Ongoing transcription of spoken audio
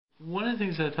one of the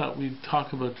things I thought we'd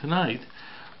talk about tonight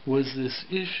was this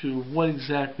issue of what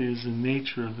exactly is the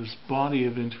nature of this body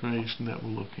of information that we're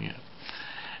looking at.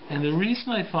 And the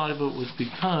reason I thought of it was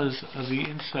because of the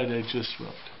insight I just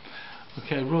wrote.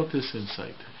 Okay, I wrote this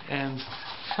insight, and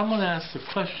someone asked a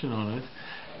question on it,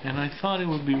 and I thought it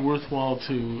would be worthwhile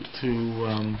to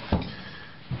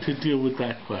deal with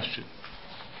that question.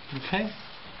 Okay?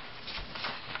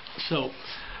 So,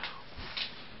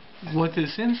 what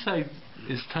this insight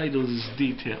is titled is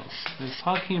details. It's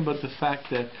talking about the fact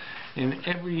that in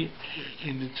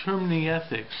determining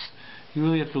ethics, you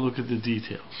really have to look at the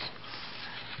details.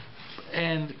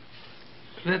 And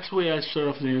that's the way I start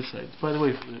off the insight. By the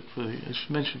way, I should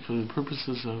mention, for the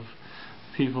purposes of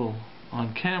people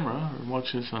on camera or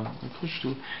watch this on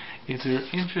Kushtu, if they're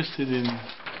interested in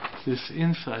this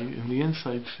insight, in the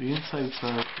insights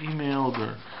are emailed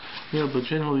or, but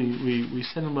generally we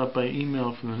send them up by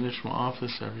email from the Nishma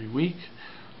office every week,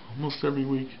 almost every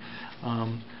week.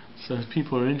 So if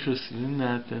people are interested in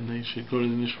that, then they should go to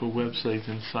the Nishma website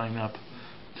and sign up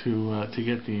to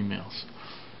get the emails.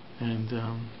 And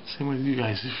same with you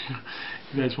guys. If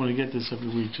you guys want to get this every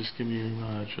week, just give me your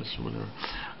email address or whatever.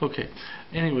 Okay.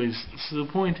 Anyways, so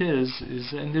the point is,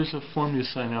 and there's a form you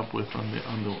sign up with on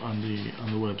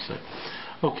the website.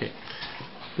 Okay.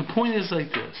 The point is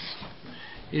like this: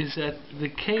 is that the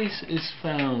case is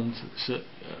found. It's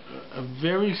a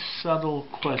very subtle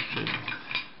question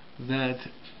that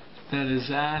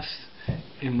is asked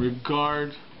in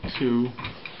regard to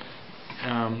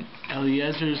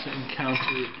Eliezer's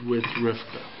encounter with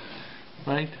Rivka,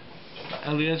 right?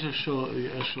 Eliezer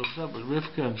shows up with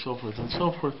Rivka and so forth and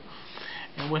so forth.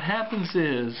 And what happens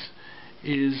is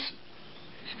he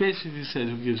basically said,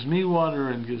 who gives me water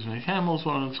and gives my camels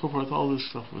water and so forth, all this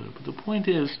stuff with it. But the point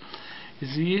is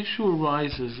the issue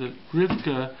arises that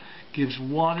Rivka gives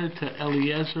water to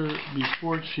Eliezer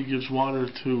before she gives water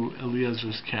to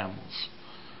Eliezer's camels.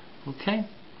 Okay?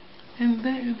 And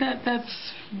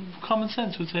that's common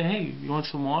sense. Would say, hey, you want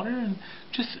some water? And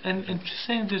just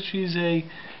saying that she's a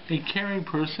caring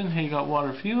person. Hey, you got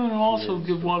water for you, and also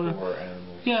give water.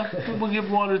 Yeah, we'll give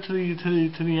water to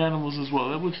the animals as well.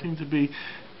 That would seem to be. You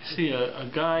see a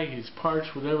guy, he's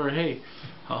parched, whatever. Hey,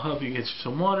 I'll help you get you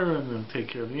some water, and then take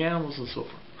care of the animals and so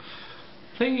forth.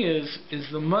 Thing is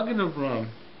the Magen Avraham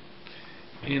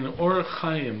in Orach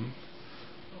Chaim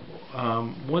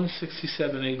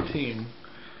 167:18.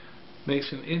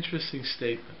 Makes an interesting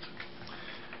statement.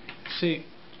 See,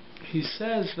 he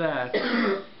says that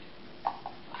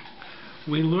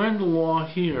we learn the law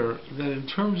here that in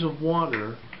terms of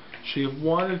water, should give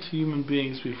water to human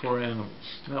beings before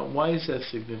animals. Now, why is that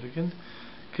significant?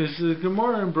 Because the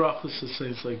Gemara in Brachos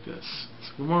says like this.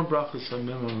 It's Gemara in Brachos on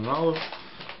Mem and Aleph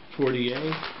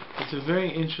 48. It's a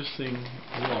very interesting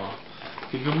law.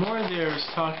 The Gemara there is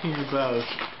talking about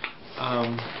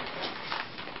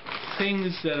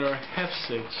things that are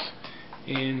hefseks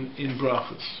in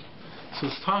brachos. So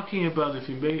it's talking about if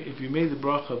you made the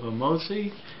bracha of a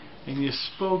motzi and you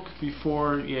spoke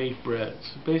before you ate bread.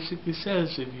 So it basically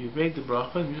says if you made the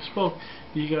bracha and you spoke,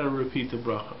 you got to repeat the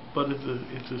bracha. But if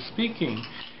the speaking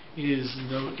is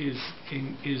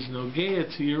nogea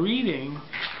to your eating,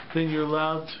 then you're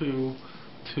allowed to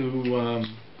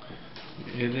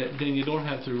then you don't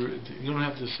have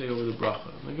to say over the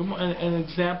bracha. Like an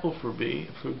example for B,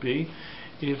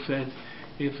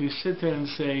 if you sit there and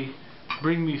say,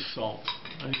 bring me salt.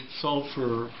 I need salt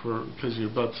because you're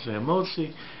about to say a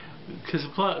motzi. Because the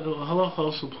halacha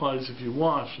also applies if you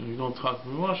wash and you don't talk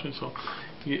about washing. So,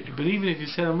 but even if you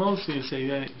said a motzi and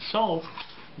say salt,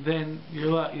 then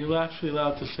you're actually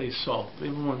allowed to say salt.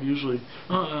 Even when usually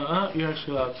you're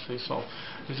actually allowed to say salt.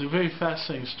 There's a very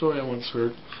fascinating story I once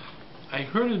heard. I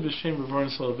heard it b'shem Rav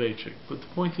Soloveitchik, but the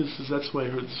point is that's why I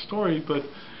heard the story. But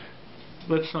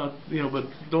let's not, but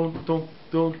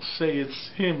don't say it's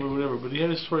him or whatever. But he had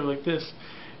a story like this.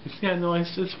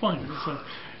 It's fine.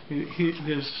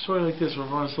 There's a story like this,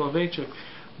 Rav Soloveitchik,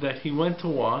 that he went to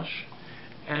wash,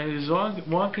 and as he's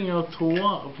walking out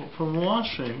from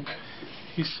washing,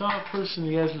 he saw a person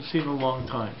he hasn't seen in a long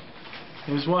time.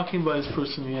 He was walking by this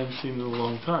person he hadn't seen in a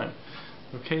long time.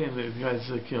 Okay, and the guy's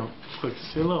like, quick to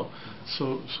say hello.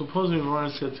 So supposedly Ron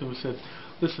said to him,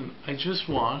 listen, I just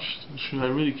washed, I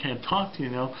really can't talk to you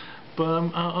now, but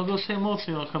I'll go say motzi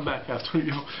and I'll come back after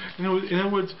you. In other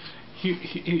words,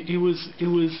 it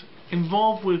was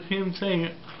involved with him saying,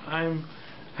 I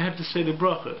have to say the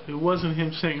bracha. It wasn't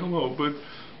him saying hello, but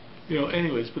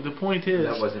anyways. But the point is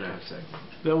that wasn't a hefsek.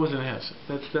 That wasn't a hefsek.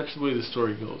 That's the way the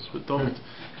story goes. But don't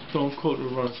quote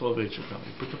Rav Soloveitchik on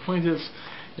me. But the point is,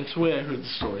 that's the way I heard the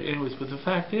story. Anyways, but the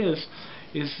fact is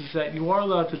is that you are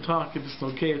allowed to talk if it's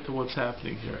okay to what's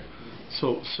happening here.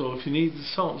 So if you need the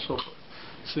salt and so forth.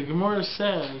 So the Gemara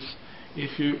says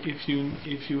if you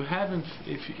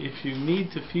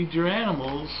need to feed your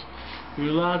animals, you're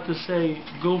allowed to say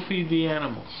go feed the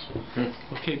animals.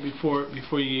 Okay, before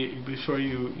you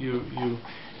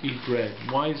eat bread.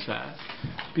 Why is that?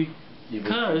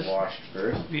 Because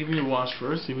even if you wash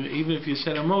first, even if you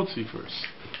said a motzi first.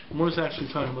 Moore's actually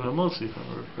talking about a motzi, if I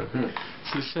remember correctly.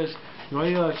 So it says, why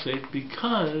you allowed to say it?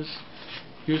 Because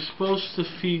you're supposed to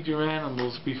feed your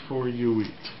animals before you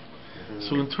eat.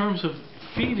 So in terms of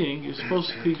feeding, you're supposed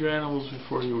to feed your animals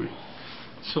before you eat.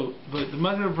 So, but the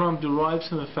Magen Avraham derives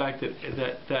from the fact that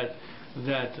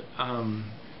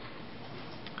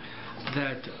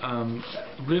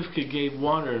Rivka gave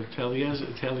water to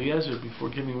Eliezer before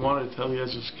giving water to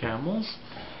Eliezer's camels.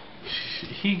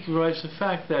 He derives the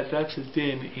fact that that's a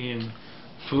din in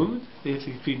food. They have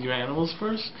to feed your animals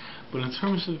first. But in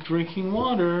terms of drinking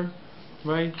water,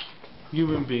 right,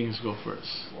 human beings go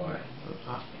first. Why?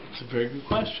 It's a very good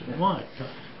question. Why?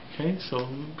 Okay, so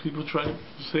people try to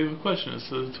say the question.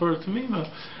 So the Torah Tamima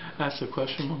asks the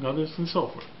question among others and so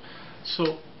forth.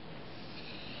 So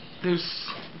there's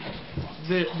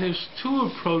two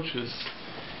approaches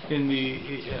in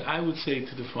the I would say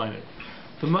to define it.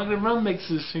 The Magen Avraham makes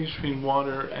a distinction between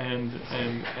water and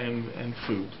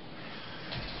food.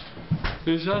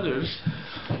 There's others,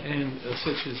 and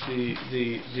such as the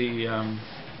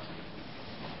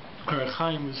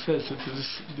Arachaim, who says that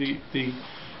the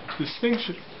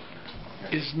distinction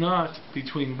is not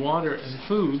between water and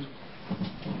food.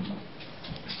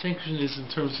 Distinction is in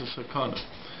terms of sakana.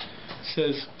 It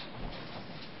says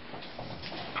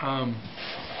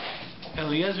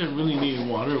Eliezer really needed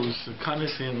water. It was sakana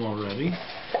to him already.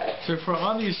 Therefore,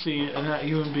 obviously, that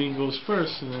human being goes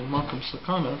first, and then makom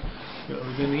sakana,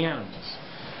 then the animals.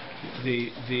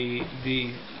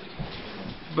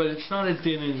 But it's not a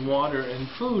din in water and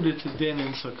food. It's a din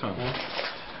in sakana.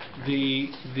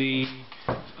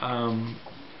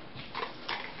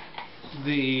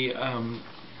 The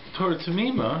Torah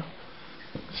Tamima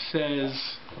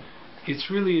says it's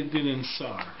really a din in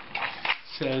sar.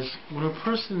 Says when a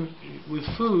person with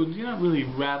food, you're not really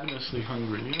ravenously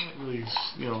hungry. You're not really,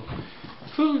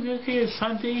 food. Okay, it's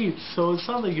time to eat. So it's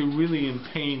not like you're really in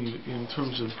pain in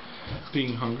terms of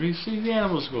being hungry. So the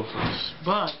animals go first.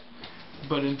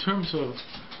 But in terms of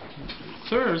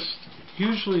thirst,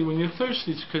 usually when you're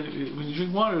thirsty, when you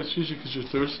drink water, it's usually because you're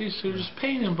thirsty. So there's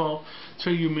pain involved.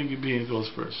 So human being goes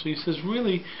first. So he says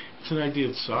really it's an idea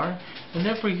of tsar, and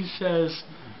therefore he says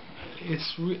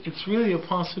it's really a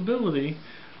possibility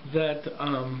that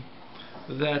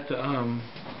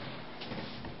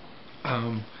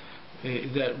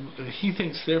he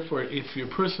thinks therefore if your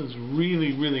person's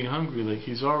really hungry, like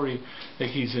he's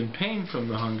in pain from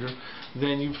the hunger,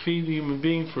 then you feed the human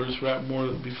being first, right,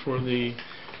 more before the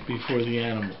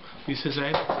animal. He says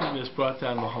I haven't seen this brought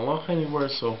down in the halacha anywhere,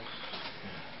 so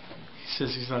he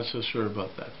says he's not so sure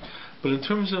about that. But in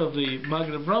terms of the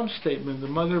Magen Avraham statement, the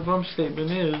Magen Avraham statement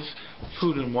is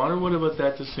food and water. What about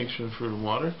that distinction of food and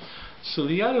water? So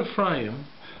the Yad Ephraim,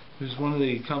 who's one of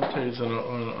the commentaries on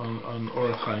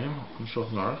Orach Chaim, on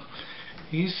Shulchan Aruch,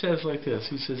 he says like this.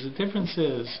 He says the difference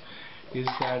is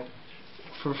that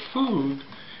for food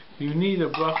you need a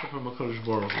bracha from HaKadosh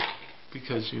Baruch Hu,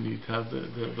 because you need to have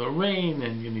the rain,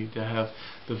 and you need to have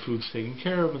the foods taken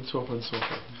care of, and so forth and so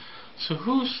forth. So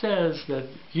who says that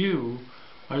you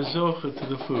are zocha to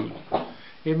the food?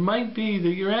 It might be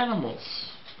that your animals.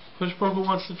 Kadosh Baruch Hu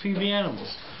wants to feed the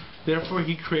animals. Therefore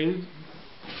he created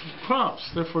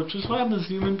crops. Therefore just what happens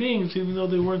to human beings, even though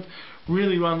they weren't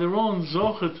really on their own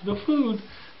zocha to the food,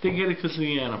 they get it because of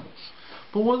the animals.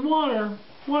 But with water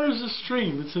is a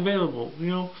stream. It's available.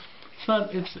 It's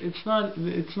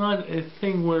not a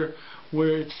thing where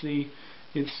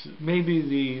it's maybe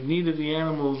the need of the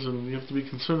animals, and you have to be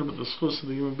concerned about the schus of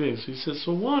the human beings. So he says,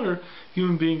 so water,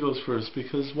 human being goes first,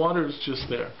 because water is just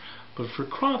there. But for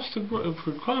crops to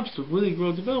really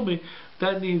grow development,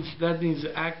 that needs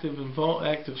active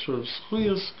sort of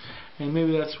schuyas, and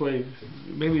maybe that's why,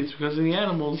 maybe it's because of the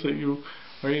animals that you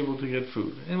are able to get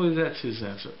food. Anyway, that's his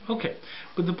answer. Okay,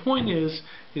 but the point is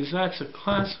that's a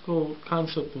classical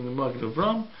concept in the Magen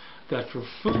Avraham, that for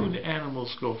food,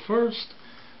 animals go first.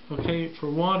 Okay, for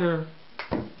water,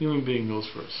 human being goes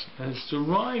first. And it's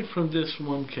derived from this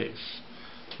one case.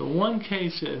 The one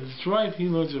case is derived, he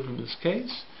learns it from this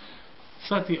case.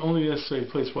 It's not the only necessary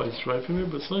place why it's derived from here,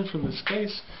 but it's learned from this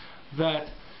case that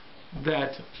the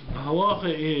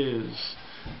halacha is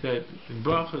that in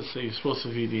brachas say you're supposed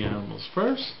to feed the animals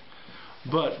first,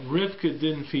 but Rivka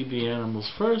didn't feed the animals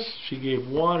first. She gave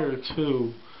water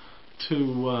to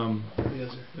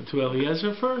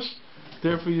Eliezer first.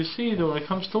 Therefore, you see that when it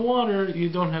comes to water, you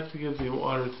don't have to give the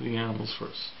water to the animals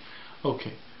first.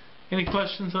 Okay. Any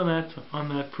questions on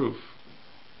that proof?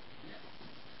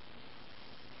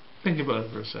 Think about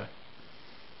it for a sec.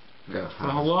 No. The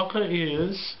halacha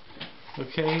is,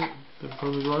 okay,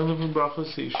 from the Goyim living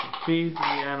brachos, you should feed the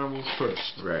animals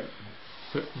first. Right.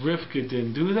 But Rivka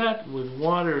didn't do that. With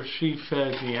water, she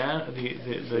fed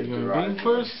the human being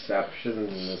first. Exception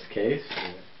in this case.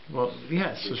 Well,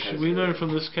 yes. So we learn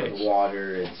from this case.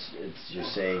 Water, it's you're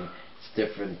saying it's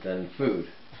different than food.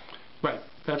 Right.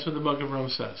 That's what the Magen Avraham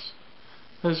says.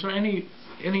 Is there any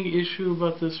issue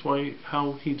about this?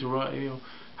 How he could derive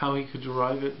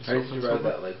it? How does he derive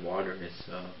that? Like water is.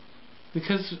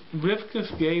 Because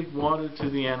Rivka gave water to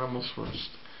the animals first.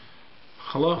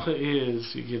 Halacha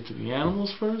is you give to the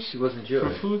animals first. She wasn't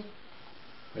Jewish. For food.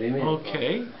 What do you mean?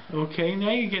 Okay.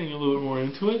 Now you're getting a little bit more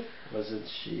into it. Wasn't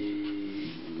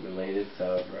she related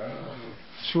to Abraham?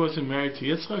 She wasn't married to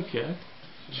Yitzchak yet.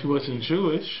 She wasn't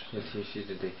Jewish. She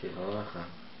did the halacha.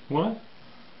 What?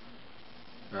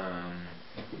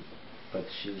 But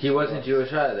he wasn't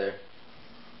Jewish either.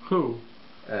 Who?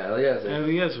 Eliezer.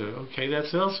 Eliezer. Okay,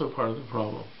 that's also part of the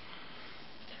problem.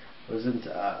 Wasn't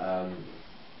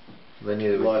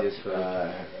neither was his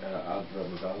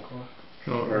Avram's uncle?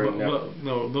 No,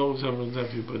 that was Avram's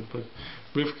nephew, but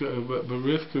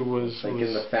Rivka was like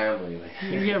in the family.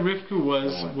 Yeah, Rivka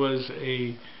was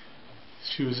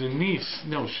she was a niece.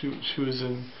 No, she was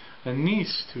a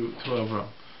niece to Avram.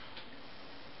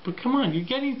 But come on, you're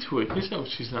getting to it. You say,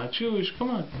 she's not Jewish.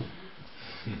 Come on.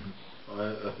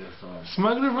 So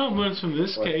Magen Avraham learns from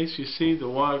this case. You see, the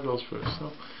water goes first.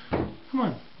 So, come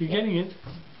on, you're getting it.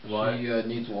 Why she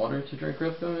needs water to drink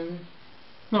Rivka, maybe?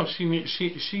 No, she was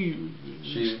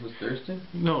thirsty?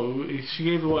 No, she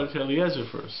gave the water to Eliezer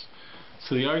first.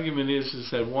 So the argument is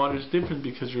that water is different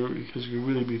because you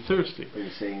really be thirsty. Are you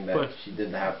saying that she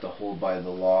didn't have to hold by the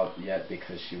law yet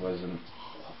because she wasn't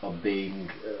obeying,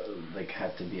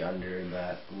 had to be under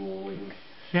that ruling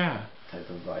type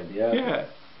of idea? Yeah.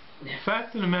 The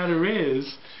fact of the matter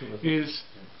is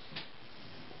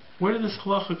where did this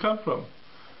halacha come from?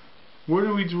 Where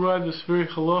do we derive this very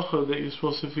halacha that you're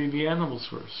supposed to feed the animals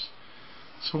first?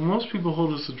 So most people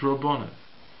hold us a drabanan.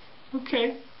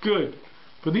 Okay, good.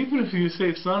 But even if you say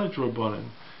it's not a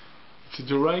drabanan, it's a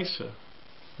deraisa,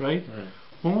 right?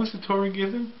 When was the Torah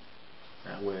given?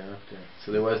 Way after.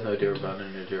 So there was no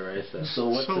drabanan or deraisa. So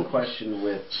what's the question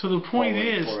with the point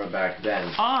is Torah back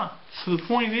then? So the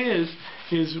point is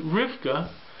Rivka,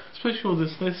 especially with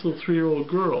this nice little 3-year-old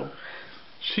girl,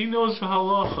 she knows the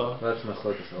halacha. Well, that's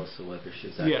machlokas also whether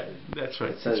she's actually. Yeah, that's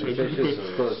right.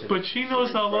 But she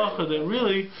knows the halacha that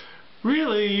really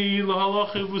the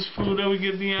halacha was food that we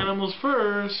give the animals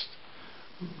first,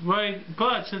 right?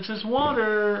 But since it's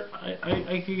water,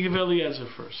 I can give Eliezer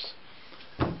first.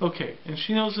 Okay, and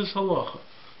she knows this halacha,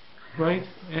 right?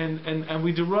 And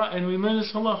we learn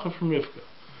this halacha from Rivka,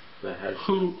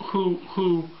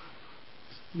 who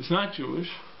is not Jewish.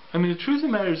 I mean, the truth of the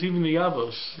matter is, even the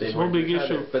Avos, this whole big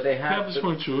issue. But they had. The Avos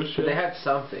weren't Jewish. But they had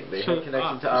something. They had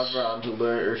connection to Avraham, who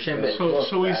learned, or Shem.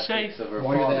 So we say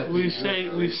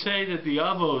that the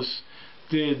Avos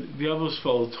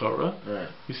followed Torah. Right.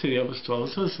 We say the Avos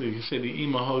followed Torah. So you say the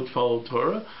Imahot followed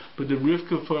Torah, but the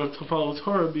Rivka followed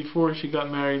Torah before she got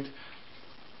married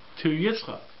to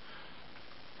Yitzchak.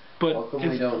 But how come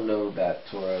we don't know that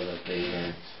Torah that they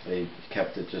learned? They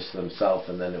kept it just themselves,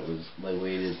 and then it was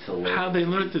waited till later. How they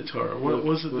learned the Torah? What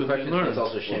was it that they learned?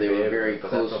 Well, they were very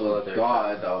close with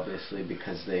God, obviously,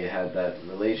 because they had that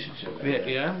relationship.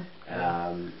 Yeah.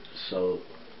 So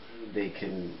they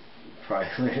can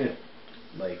probably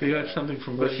they got something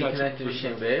from. Was she connected to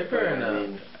Shem Be'eber or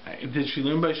no? Did she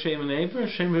learn by Shem and Eber?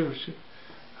 Shem Be'eber.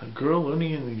 A girl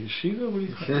learning in the yeshiva? What are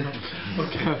you talking about?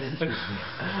 Okay.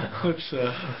 Let's,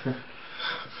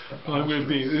 I'm going to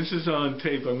be, this is on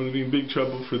tape, I'm going to be in big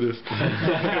trouble for this.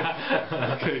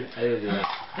 Okay. The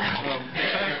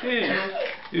fact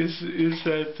is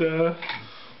that,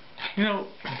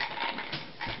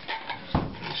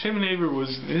 Shem and Eber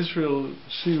was in Israel,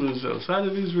 she was outside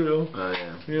of Israel. Oh,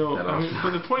 yeah.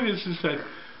 But the point is that,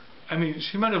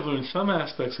 she might have learned some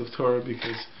aspects of Torah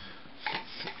because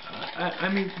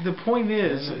the point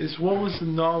is what was the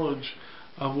knowledge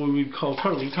of what we call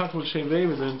Torah? When you talk about Shem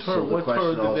Eber, then Torah, what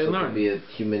Torah did they learn? Could be a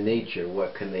human nature.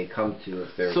 What can they come to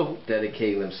if they're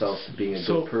dedicating themselves to being a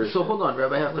good person? So hold on,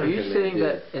 Rabbi Hecht, are you saying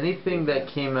that anything that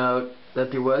came out,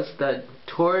 that there was, that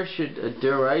Torah should,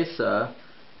 deraisa,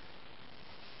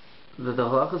 that the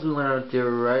halachas we learn out of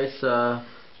deraisa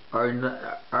aren't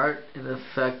in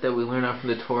effect that we learn out from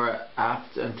the Torah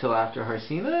until after Har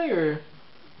Sinai, or?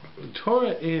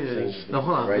 Torah is... No,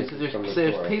 hold on.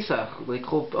 There's Pesach.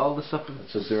 Like all the stuff.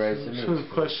 So the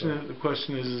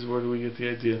question is where do we get the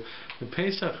idea? The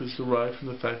Pesach is derived from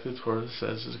the fact that Torah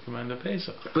says it's a command of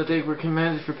Pesach. But they were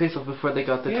commanded for Pesach before they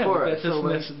got the Torah.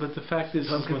 But the fact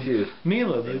is, I'm confused.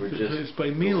 Mila, it's by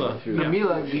Mila. Yeah.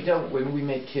 Mila, we don't. When we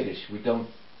make Kiddush, we don't.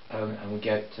 And we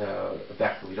get a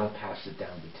becher, we don't pass it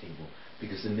down the table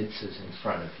because the mitzvah is in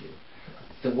front of you.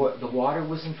 The water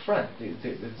was in front.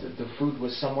 The fruit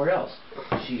was somewhere else.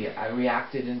 I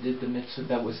reacted and did the mitzvah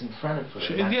that was in front of her.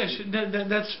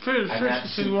 That's fair.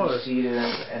 And water.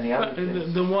 And the other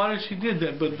things. The water she did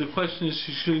that, but the question is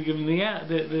she should have given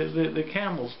the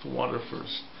camels the water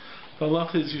first. The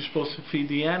halacha is you're supposed to feed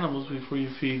the animals before you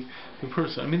feed the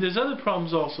person. I mean, there's other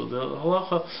problems also. The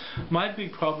halacha, my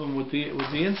big problem with the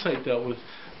insight dealt with,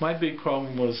 my big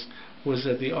problem was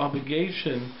that the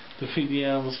obligation to feed the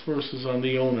animals first is on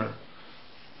the owner.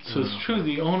 So it's true,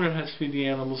 the owner has to feed the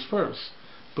animals first.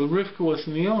 But Rivka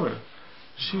wasn't the owner.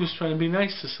 She was trying to be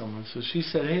nice to someone. So she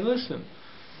said, hey, listen,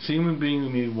 it's a human being who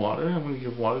needs water. I'm going to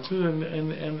give water to it,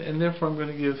 and therefore I'm going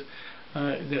to give...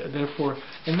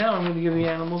 and now I'm going to give the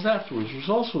animals afterwards, which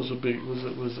also was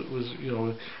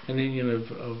an union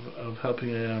of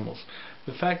helping the animals.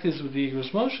 The fact is, what the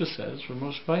Igros Moshe says, when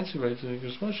Moshe Feinstein writes in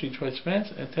Igros Moshe, he tries to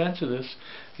answer this.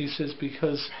 He says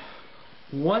because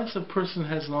once a person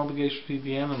has an obligation to feed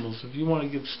the animals, if you want to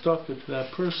give stock to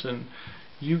that person,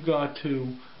 you got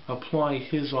to apply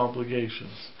his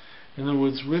obligations. In other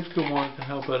words, Rivka wanted to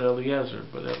help out Eliezer,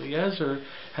 but Eliezer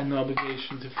had an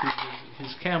obligation to feed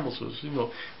his camels.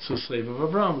 So slave of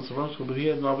Abraham, but he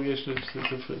had an obligation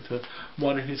to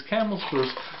water his camels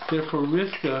first. Therefore,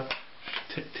 Rivka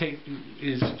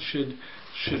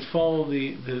should follow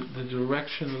the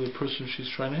direction of the person she's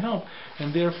trying to help,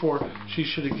 and therefore she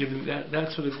should have given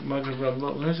that's what the Magen Avraham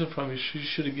learns it from. She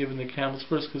should have given the camels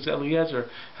first because Eliezer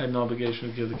had an obligation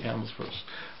to give the camels first.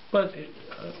 But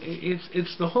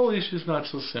it's the whole issue is not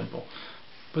so simple.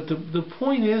 But the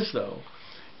point is, though,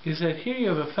 is that here you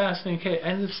have a fascinating case,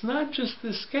 and it's not just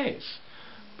this case,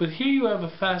 but here you have a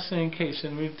fascinating case,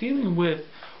 and we're dealing with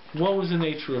what was the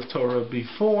nature of Torah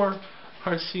before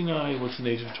Har Sinai, what's the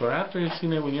nature of Torah after Har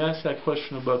Sinai. When you ask that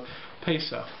question about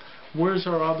Pesach, where does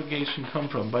our obligation come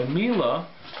from? By Mila,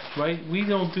 right? We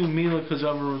don't do Mila because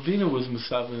Avraham Avinu was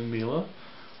Mesav in Mila.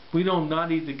 We don't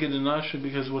not eat the Gidon Asher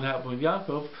because of what happened with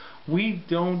Yaakov. We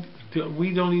don't eat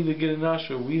the Gidon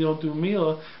Asher. We don't do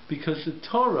Mila because the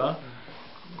Torah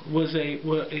was at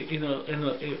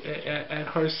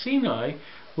Har Sinai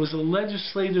was a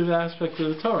legislative aspect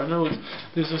of the Torah. In other words,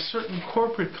 there's a certain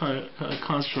corporate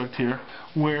construct here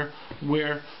where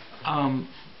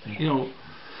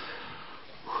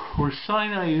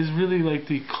Sinai is really like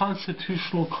the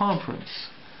constitutional conference.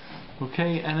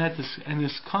 Okay, and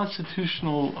this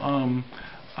constitutional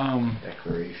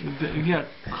declaration,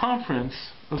 conference.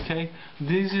 Okay,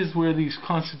 this is where these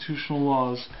constitutional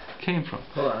laws came from.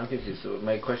 Hold on, I'm confused. So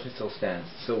my question still stands.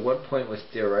 So, what point was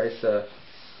Deraisa?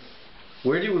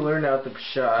 Where do we learn out the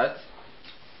pshat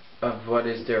of what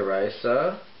is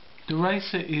Deraisa?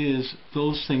 Deraisa is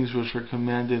those things which are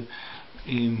commanded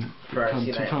from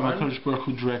HaKadosh Baruch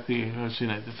Hu directly in Har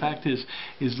Sinai. The fact is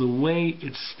the way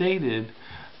it's stated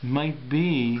might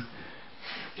be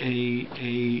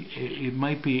it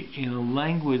might be in a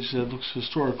language that looks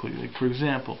historically. Like, for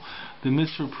example, the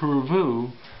mitzvah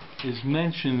Puravu is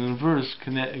mentioned in a verse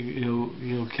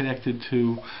connected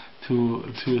to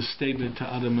a statement to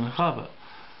Adam and Chava.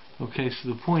 Okay, so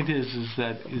the point is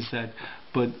that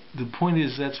but the point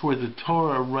is that's where the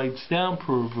Torah writes down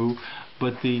Puravu,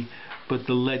 but the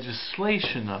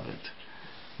legislation of it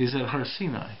is at Har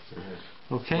Sinai.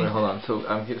 Okay. Wait, hold on. So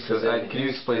can you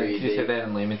explain? Can you say that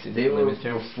in layman's terms? They were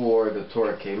before the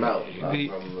Torah came out.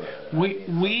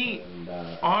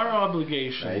 Our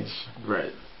obligations,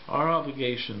 right? Our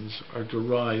obligations are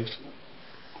derived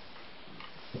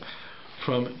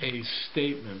from a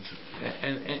statement,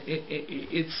 and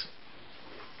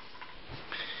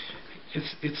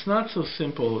it's not so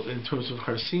simple in terms of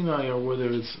Har Sinai or whether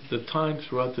it's the time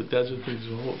throughout the desert. There's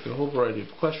a whole variety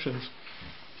of questions.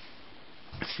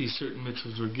 See, certain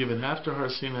mitzvahs were given after Har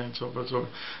Sinai and so forth. So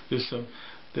there's some,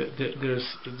 there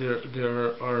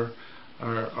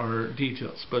are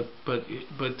details, but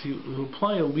to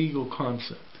apply a legal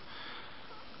concept,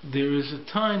 there is a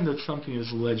time that something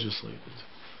is legislated,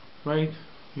 right?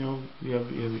 You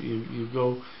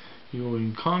go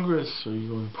in Congress or you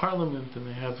go in Parliament, and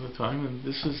they have a time, and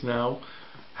this is now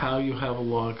how you have a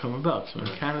law come about. So in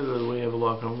Canada, the way you have a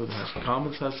law come about, the House of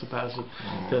Commons has to pass it,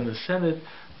 then the Senate,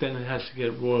 then it has to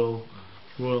get royal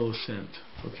assent.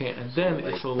 Okay, and then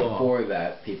like it's a law. Before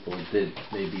that, people did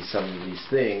maybe some of these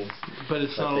things, but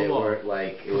it's not they a law. weren't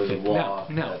like it was a law.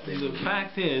 Now the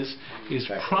fact is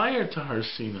prior to Har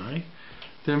Sinai,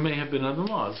 there may have been other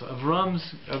laws.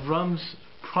 Avram's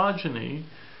progeny,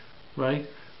 right,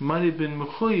 might have been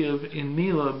mechuyev in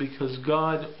Milah because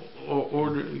God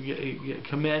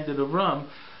commanded Avram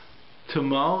to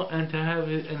mal and to have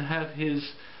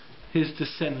his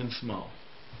descendants mal.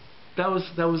 That was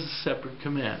a separate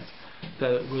command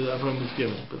that Avram was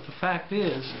given. But the fact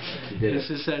is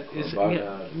that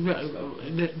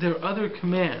there are other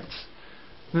commands.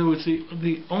 In other words,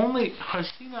 the only Har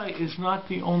Sinai is not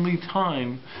the only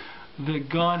time that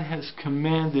God has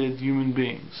commanded human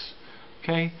beings.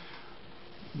 Okay,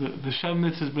 the Shem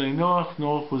Mitzvahs Bnei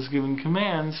Noach was given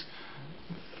commands,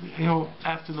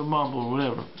 after the Mabul or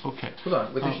whatever. Okay. Hold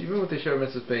on. Even with the Shem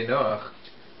Mitzvahs Bnei Noach,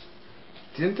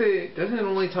 doesn't it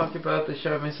only talk about the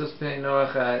Shem Mitzvahs Bnei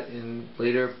Noach in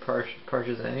later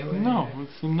parshas anyway? No,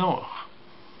 it's in Noach.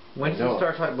 When does it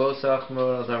start talking Bosach,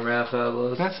 Monos,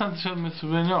 Amrecha, That's not the Shem Mitzvah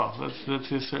Bnei Noach. That's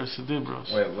Yisrael Sedibros.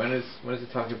 Wait, when is it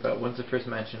talking about? When's the first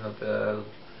mention of the?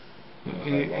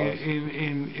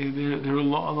 There are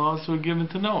laws that were given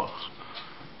to Noach.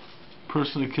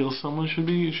 Person who kills someone should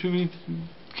be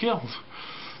killed.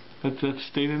 That's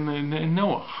stated in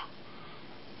Noach.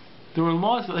 There were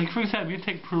laws, like for example, you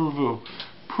take Puravu.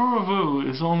 Puravu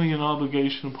is only an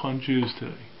obligation upon Jews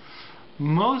today.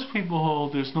 Most people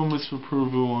hold there's no mitzvah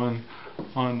Puravu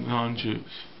on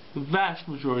non-Jews. The vast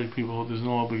majority of people hold there's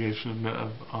no obligation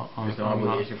on. There's no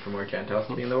obligation for more Gentiles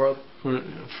to be in the world?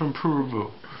 From Puravu.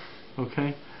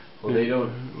 Okay? Well, they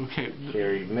don't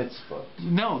carry mitzvah.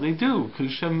 No, they do,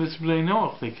 because Shem Mitzvah Bnei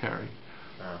Noach they carry.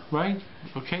 Right?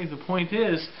 Okay, the point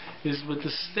is but the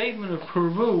statement of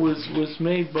Puravu was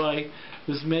made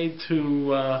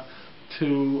to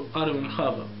Adam and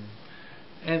Chava.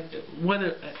 And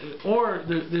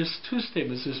there's two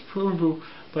statements. There's Puravu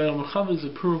by Adam and Chava, there's a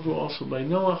Puravu also by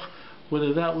Noach,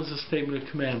 whether that was a statement of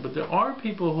command. But there are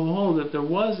people who hold that there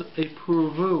was a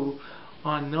Puravu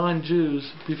on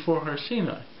non-Jews before Har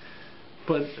Sinai.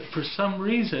 But for some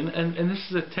reason, and this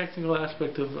is a technical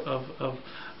aspect of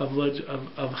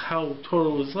how Torah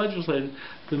was legislated,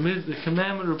 the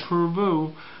commandment of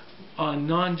Puravu on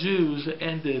non-Jews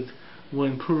ended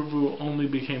when Puravu only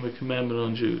became a commandment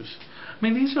on Jews. I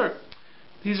mean,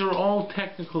 these are all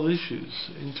technical issues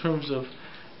in terms of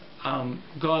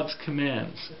God's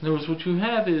commands. In other words, what you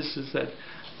have is that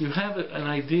you have an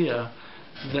idea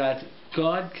that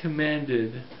God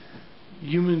commanded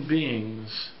human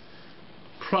beings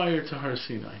prior to Har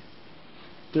Sinai.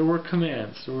 There were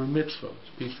commands, there were mitzvot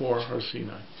before Har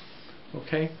Sinai.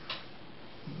 Okay?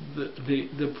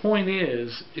 The point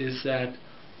is that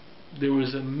there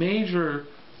was a major,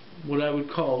 what I would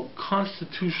call,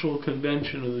 constitutional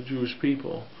convention of the Jewish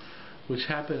people, which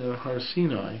happened at Har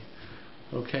Sinai,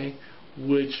 okay,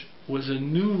 which was a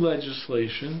new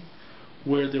legislation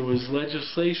where there was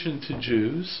legislation to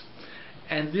Jews,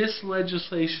 and this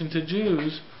legislation to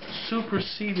Jews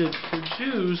superseded for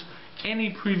Jews any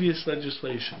previous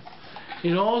legislation.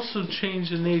 It also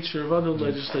changed the nature of other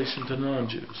legislation to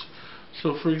non-Jews.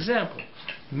 So, for example,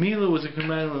 Milah was a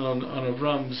commandment on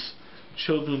Avram's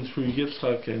children through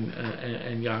Yitzchak and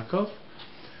Yaakov,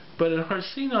 but at Har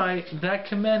Sinai, that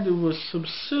commandment was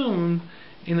subsumed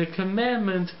in a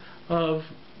commandment at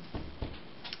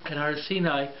Har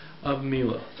Sinai of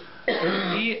Milah.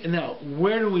 Now,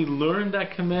 where do we learn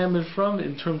that commandment from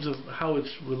in terms of how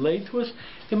it's relayed to us?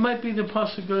 It might be the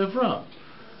pasuk of Avram,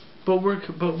 but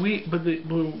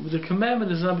the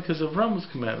commandment is not because Avram was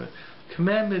commandment.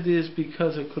 Commandment is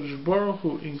because HaKadosh Baruch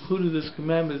Hu included this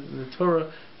commandment in the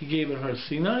Torah He gave at Har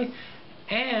Sinai,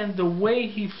 and the way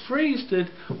He phrased it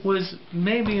was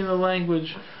maybe in the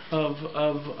language of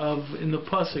in the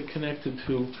pasuk connected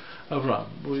to Avram.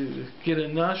 We get a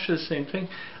Nasha, same thing,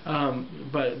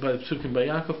 by the Psukim by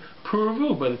Yaakov,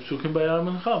 Puravu by the Psukim by Adam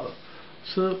and Chava.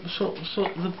 So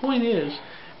the point is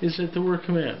that there were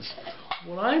commands.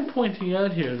 What I'm pointing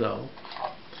out here, though,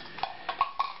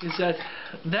 is that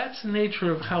that's the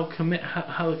nature of how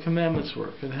the commandments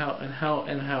work, and how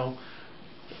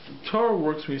Torah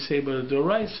works. When we say about a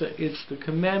Doraisa, it's the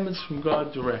commandments from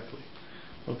God directly.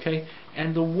 Okay,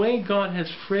 and the way God has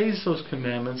phrased those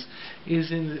commandments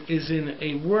is in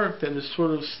a work that is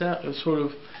sort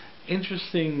of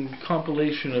interesting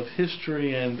compilation of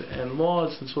history and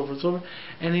laws and so forth and so forth.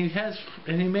 And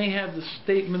he may have the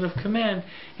statement of command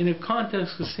in a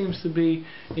context that seems to be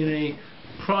in a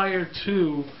prior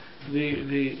to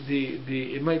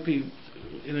it might be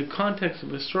in a context of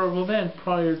a historical event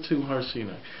prior to Har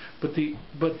Sinai, but the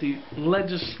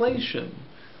legislation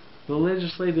the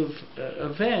legislative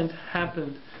event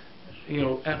happened,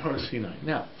 at Har Sinai.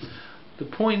 Now, the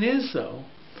point is, though,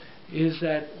 is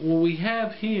that what we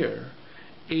have here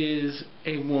is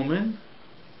a woman,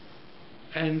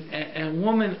 and a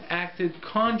woman acted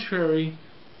contrary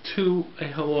to a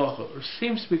halacha, or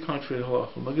seems to be contrary to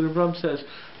halacha. Magen Avraham says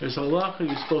there's a halacha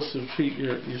you're supposed to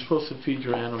feed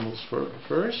your animals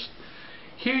first.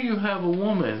 Here you have a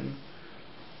woman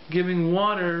giving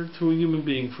water to a human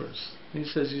being first. And he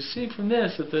says, you see from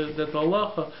this that the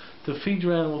halacha to feed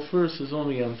your animal first is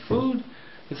only on food,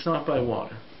 it's not by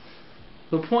water.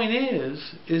 The point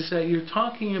is that you're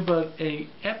talking about an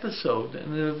episode,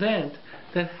 an event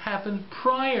that happened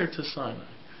prior to Sinai.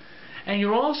 And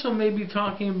you're also maybe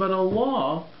talking about a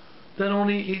law that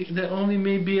only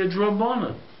may be a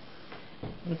drabanan.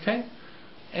 Okay?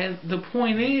 And the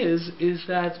point is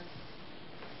that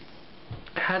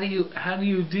how do you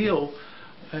deal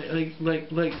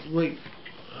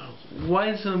why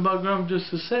is the Magen just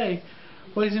to say,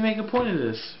 why does he make a point of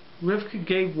this? Rivka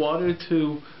gave water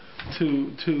to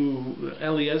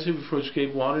Eliezer before she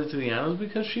gave water to the animals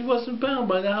because she wasn't bound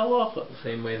by the halacha. The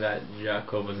same way that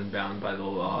Yaakov wasn't bound by the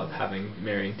law of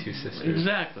marrying two sisters.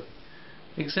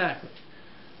 Exactly.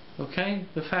 Okay?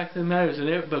 The fact of the matter is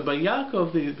that, but by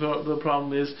Yaakov the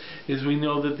problem is we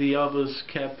know that the Avos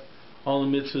kept all the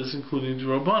mitzvahs, including the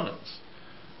Rabbanans.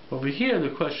 Over here, the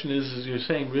question is you're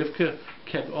saying Rivka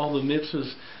kept all the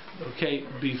mitzvahs, okay,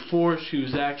 before she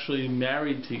was actually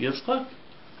married to Yitzchak?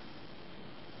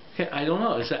 Okay, I don't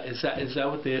know. Is that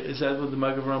what the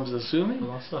Magen Avraham is assuming? And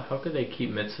also, how could they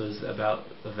keep mitzvahs about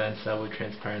events that would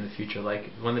transpire in the future? Like,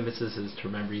 one of the mitzvahs is to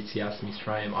remember Yitzias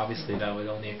Mitzrayim. Obviously, that would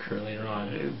only occur later on.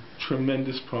 A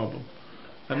tremendous problem.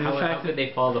 I mean, how could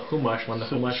they follow the Chumash when the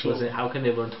Chumash wasn't? How can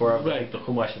they learn Torah right. the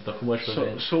Chumash if the Chumash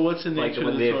wasn't? So what's the nature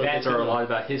of the Torah? The events are a lot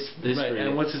about history. Right,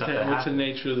 and what's the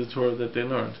nature of the Torah that they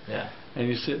learned? Yeah. And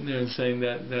you're sitting there and saying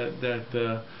and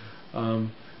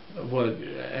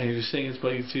you're saying it's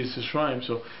about Yitzias Mitzrayim.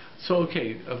 So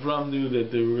okay, Avram knew that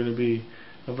they were going to be.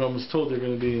 Avram was told they're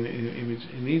going to be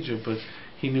in Egypt, but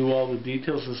he knew all the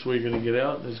details. This is where you're going to get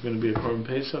out. There's going to be a Korban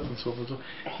Pesach and so forth.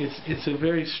 It's a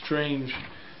very strange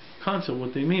concept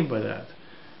what they mean by that.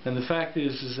 And the fact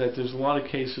is that there's a lot of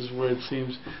cases where it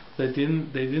seems that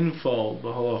they didn't follow the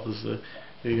halachas,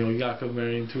 Yaakov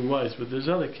marrying two wives, but there's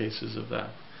other cases of that.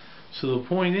 So the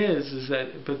point is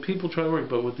that, but people try to work,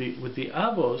 but with the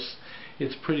Avos,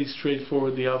 it's pretty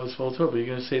straightforward, the Avos follow Torah. But you're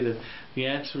going to say that the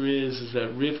answer is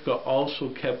that Rivka also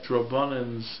kept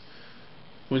Rabbanans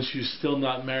when she was still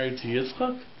not married to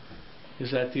Yitzchak?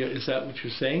 Is that what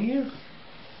you're saying here?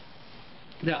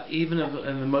 Now, and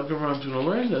the Magen Avraham is going to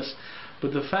learn this,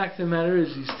 but the fact of the matter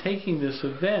is he's taking this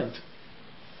event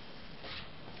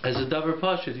as a davar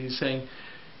pashut. He's saying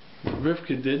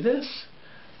Rivka did this,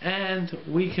 and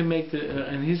we can make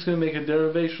and he's going to make a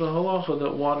derivation of halacha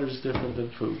that water is different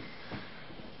than food.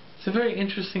 It's a very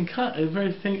interesting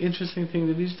thing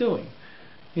that he's doing.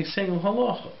 He's saying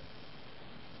halacha,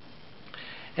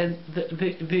 and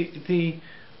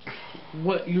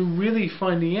what you're really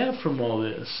finding out from all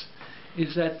this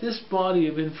is that this body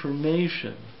of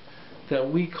information that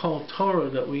we call Torah,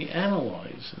 that we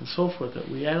analyze and so forth, that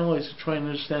we analyze to try and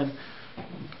understand,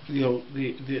 the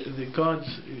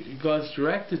God's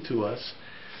directed to us,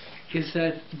 is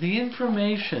that the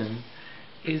information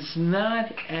is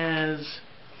not as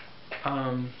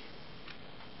I'm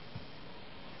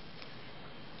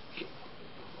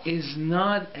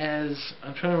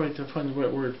trying to find the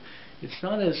right word. It's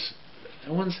not as, I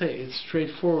wouldn't say it's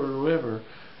straightforward or whatever,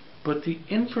 but the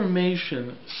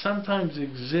information sometimes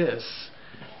exists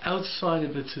outside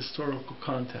of its historical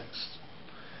context.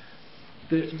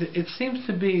 It seems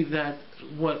to be that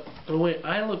the way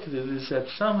I look at it is that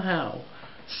somehow,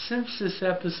 since this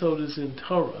episode is in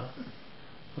Torah,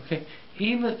 okay,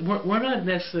 we're not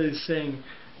necessarily saying,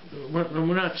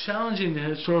 we're not challenging the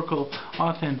historical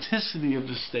authenticity of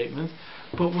the statement,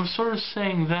 but we're sort of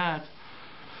saying that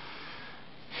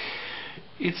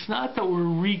it's not that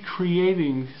we're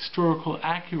recreating historical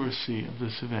accuracy of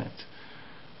this event.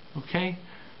 Okay?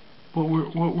 What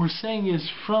we're saying is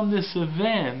from this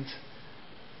event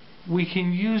we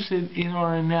can use it in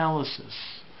our analysis.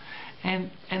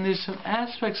 And there's some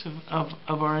aspects of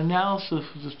our analysis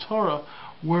of the Torah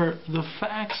where the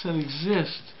facts that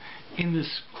exist in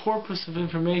this corpus of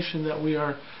information that we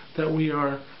are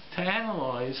to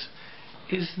analyze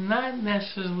is not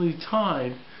necessarily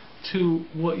tied to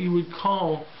what you would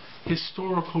call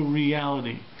historical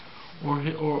reality, or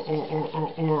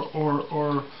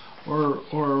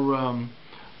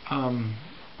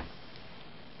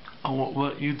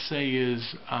what you'd say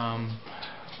is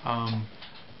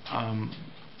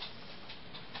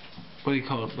what do you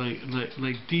call it,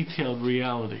 like detailed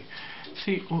reality.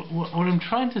 See, what I'm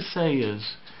trying to say is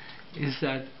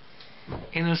that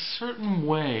in a certain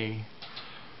way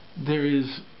there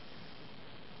is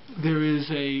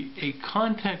a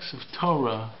context of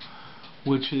Torah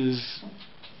which is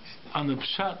on the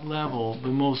pshat level the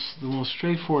most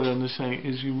straightforward understanding.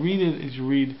 Is you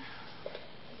read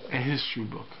a history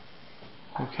book,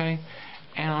 okay,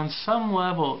 and on some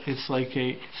level it's like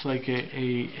a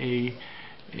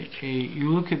you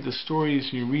look at the stories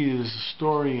and you read it as a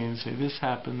story and say this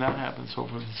happened, that happened, so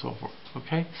forth and so forth,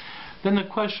 okay. Then the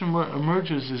question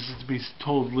emerges: is it to be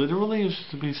told literally, or is it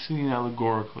to be seen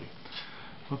allegorically?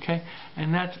 Okay,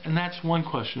 and that's one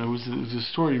question. Was the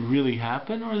story really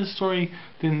happen, or the story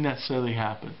didn't necessarily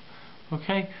happen?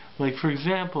 Okay, like for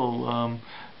example,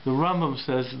 the Rambam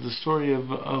says that the story of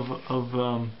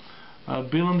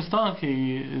Bilam's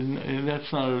donkey,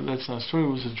 that's not a story.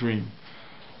 It was a dream.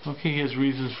 Okay, he has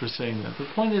reasons for saying that. The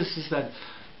point is that,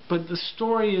 but the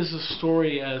story is a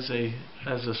story as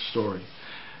a story.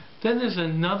 Then there's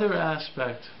another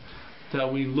aspect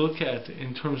that we look at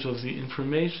in terms of the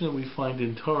information that we find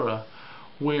in Torah,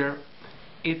 where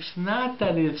it's not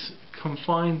that it's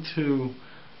confined to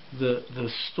the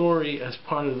story as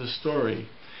part of the story.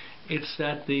 It's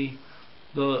that the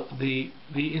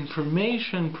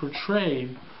information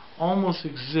portrayed almost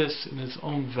exists in its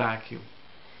own vacuum.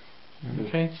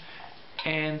 Okay,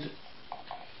 and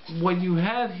what you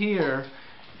have here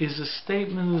is a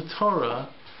statement of the Torah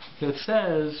that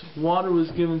says water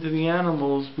was given to the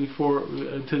animals before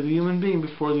to the human being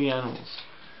before the animals,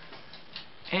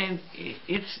 and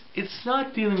it's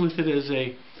not dealing with it as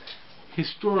a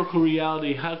historical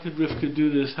reality. How could Rivka do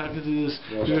this? How could do this?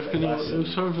 Rivka know.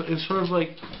 It's sort of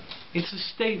like it's a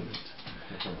statement,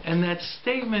 and that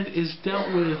statement is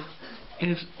dealt with in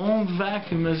its own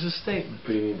vacuum as a statement. What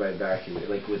do you mean by vacuum?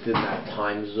 Like within that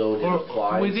time zone it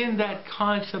applies? Within that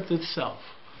concept itself,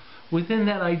 within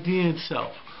that idea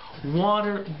itself.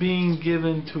 Water being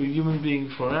given to a human being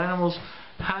for animals,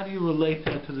 how do you relate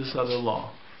that to this other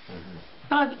law?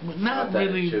 Mm-hmm. Not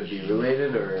really. That it should be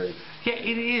related, or yeah,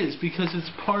 it is, because it's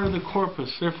part of the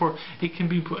corpus. Therefore, it can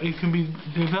be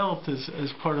developed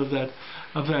as part of that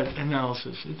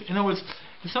analysis. In other words,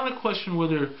 it's not a question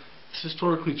whether it's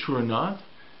historically true or not.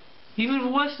 Even if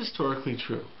it was historically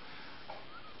true,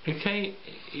 okay,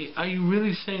 are you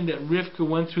really saying that Rivka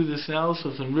went through this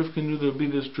analysis and Rivka knew there would be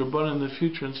this drabana in the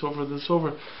future and so forth and so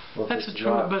forth? Well, that's if it's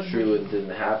not true and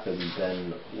didn't happen,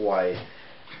 then why?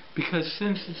 Because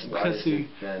the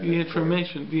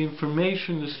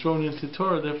information is thrown into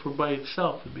Torah, therefore by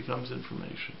itself it becomes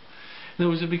information. In other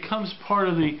words, it becomes part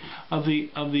of the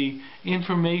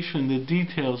information, the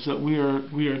details that we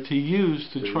are to use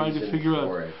to try to figure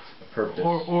out,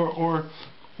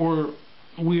 or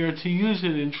we are to use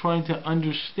it in trying to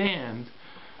understand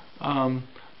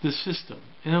the system.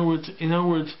 In other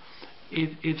words,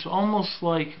 it's almost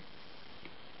like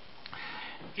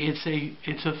it's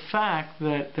a fact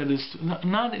that is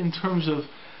not in terms of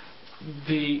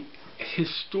the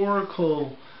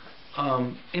historical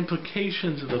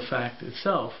implications of the fact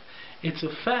itself. It's a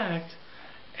fact,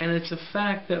 and it's a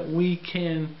fact that we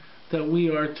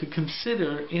are to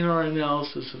consider in our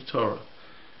analysis of Torah.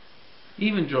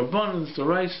 Even Drabbanans,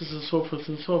 Deraises, and so forth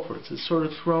and so forth. It's sort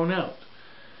of thrown out.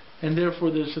 And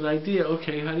therefore there's an idea,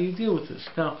 okay, how do you deal with this?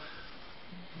 Now,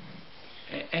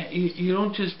 you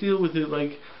don't just deal with it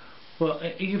like, well,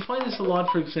 you find this a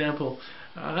lot, for example,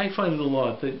 I find it a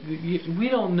lot, that we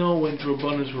don't know when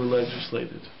Drabbanans were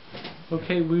legislated.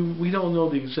 Okay, we don't know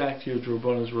the exact year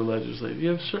Drabbanans were legislated. You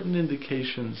have certain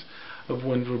indications of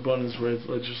when Drabbanans were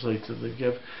legislated. Like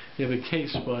you have a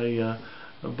case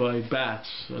by Bats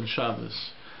on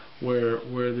Shabbos, where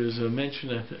there's a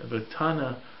mention of a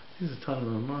Tana, he's a Tana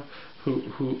Ramah,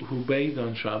 who bathed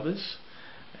on Shabbos,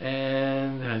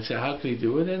 and I said, how could he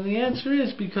do it? And the answer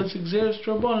is because Xeris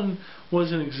Drabanan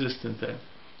wasn't existent then.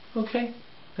 Okay,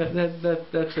 that's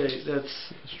a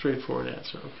straightforward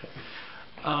answer. Okay.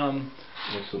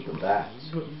 What's with the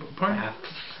bats? Pardon?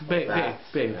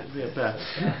 Bats.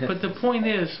 But the point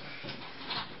is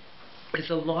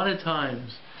a lot of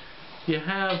times you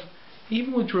have,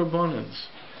 even with Rabbanans,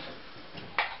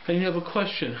 and you have a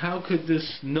question: how could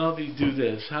this Navi do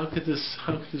this? How could this?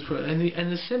 And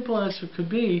the simple answer could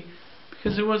be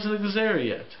because there wasn't a Gezerah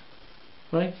yet,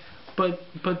 right? But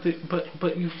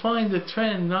you find the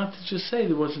trend not to just say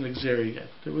there wasn't a Gezerah yet.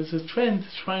 There was a trend to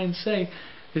try and say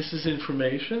this is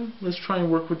information. Let's try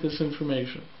and work with this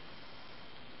information.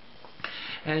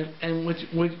 And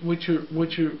what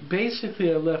you basically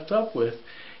are left up with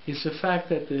is the fact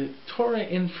that the Torah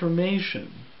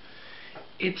information,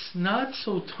 it's not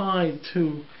so tied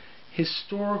to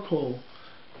historical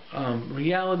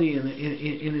reality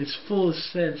in its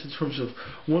fullest sense, in terms of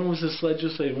when was this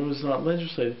legislated, when was not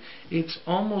legislated, it's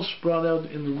almost brought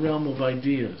out in the realm of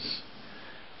ideas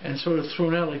and sort of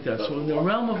thrown out like that. So in the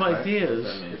realm of ideas,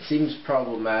 it seems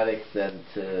problematic then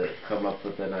to come up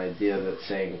with an idea that's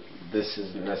saying this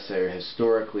isn't necessarily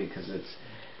historically because it's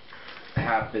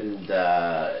happened,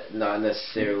 not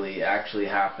necessarily actually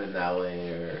happened that way,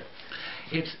 or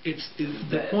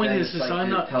the point is like I'm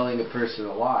not telling a person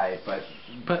a lie,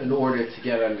 but in order to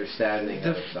get understanding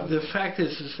of something. The fact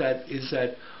is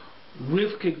that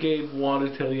Rivka gave water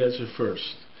to Eliezer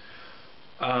first.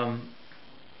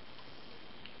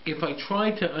 If I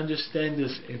tried to understand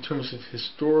this in terms of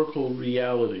historical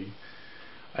reality,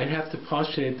 I'd have to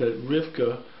postulate that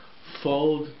Rivka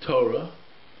followed Torah,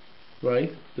 right?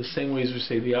 The same way as we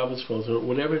say the Abbas followed Torah,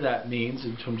 whatever that means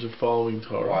in terms of following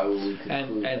Torah. Why would we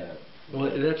conclude that? Well,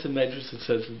 that's a medrash that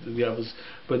says that the Abbas,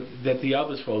 but that the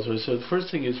Abbas follows Torah. So the first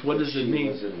thing is, what does it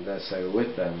mean? She wasn't necessarily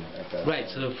with them at that right.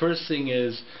 time. So the first thing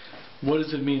is, what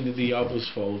does it mean that the Abbas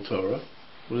follow Torah?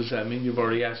 What does that mean? You've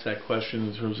already asked that question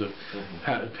in terms of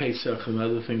Pesach and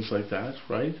other things like that,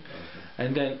 right?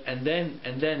 And then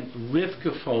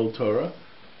Rivka followed Torah,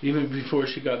 even before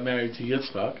she got married to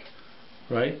Yitzchak,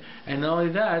 right? And not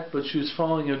only that, but she was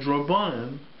following a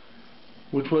Drabanan,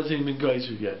 which wasn't even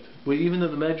Geyser yet. Well, even though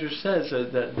the Medrash says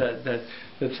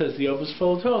that says the Abbas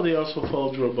followed Torah, they also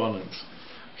followed Drabanans.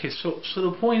 Okay, so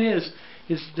the point is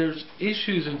there's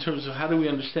issues in terms of how do we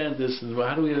understand this and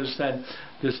how do we understand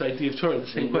this idea of Torah. The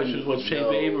same question is what Shane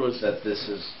Baber was. That this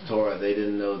is Torah. They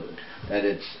didn't know that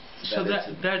it's. So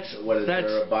that's what is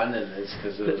Rabbanan is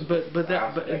because it was.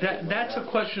 That's a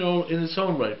question in its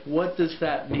own right. What does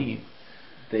that mean?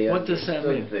 What does that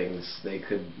mean? Things they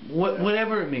could.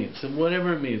 Whatever it means, and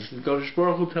whatever it means. The Kodesh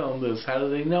Baruch Hu tell them this. How do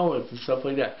they know it and stuff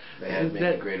like that? They had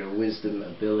maybe greater wisdom,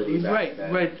 ability. Back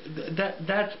then. Right.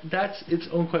 That's its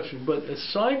own question. But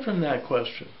aside from that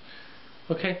question,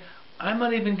 okay, I'm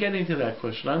not even getting to that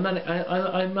question. I'm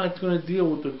not going to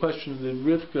deal with the question that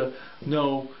Rivka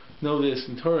know this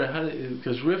in Torah.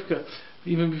 Because Rivka,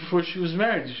 even before she was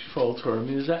married, she followed Torah. I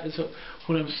mean,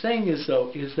 what I'm saying is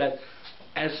that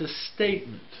as a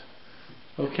statement,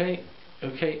 okay,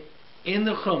 in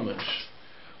the Chumash,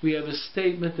 we have a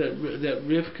statement that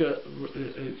Rivka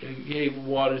gave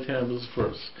water to animals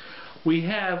first. We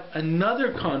have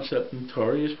another concept in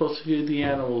Torah. You're supposed to feed the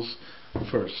animals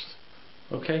first,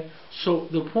 okay. So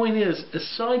the point is,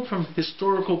 aside from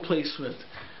historical placement,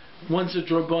 one's a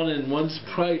Drabanan, one's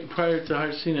prior to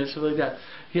Har Sinai, stuff like that.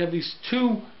 You have these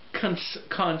two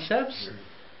concepts.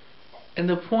 And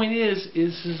the point is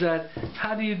that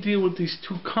how do you deal with these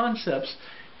two concepts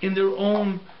in their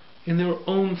own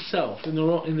self, in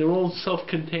their own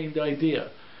self-contained idea,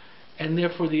 and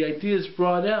therefore the idea is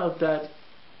brought out that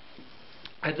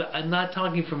I'm not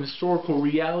talking from historical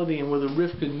reality and whether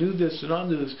Rivka knew this or not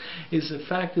knew this. Is the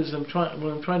fact is what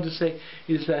I'm trying to say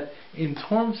is that in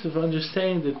terms of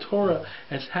understanding the Torah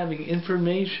as having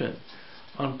information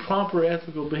on proper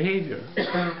ethical behavior,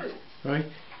 right?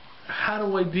 How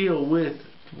do I deal with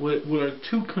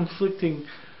two conflicting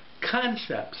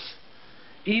concepts,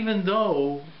 even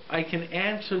though I can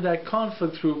answer that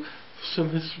conflict through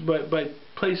by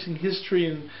placing history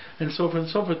and so forth and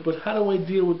so forth? But how do I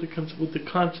deal with the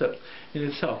concept in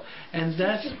itself? And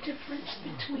that's the difference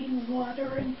between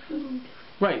water and food.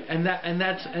 Right, and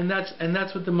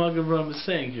that's what the Magen Avraham is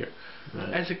saying here,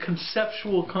 right. As a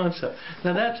conceptual concept.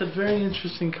 Now that's a very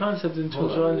interesting concept in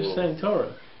terms of understanding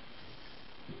Torah.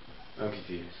 I'm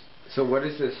confused. So what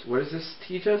is this? What does this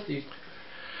teach us?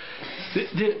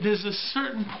 There's a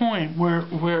certain point where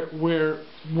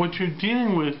what you're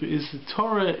dealing with is the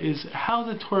Torah, is how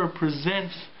the Torah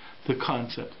presents the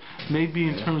concept. Maybe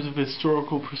in terms of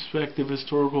historical perspective,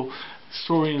 historical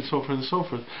story, and so forth and so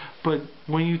forth. But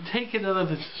when you take it out of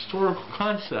its historical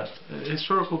concept,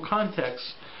 historical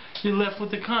context, you're left with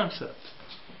the concept.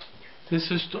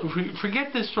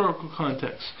 Forget the historical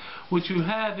context. What you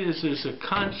have is there's a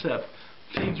concept,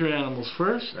 feed your animals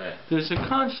first. Right. There's a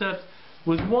concept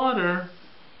with water,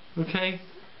 okay.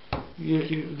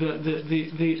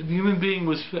 The human being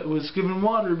was given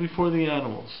water before the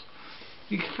animals.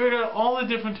 You can figure out all the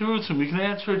different terutzim. You can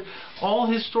answer it all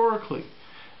historically,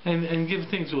 and give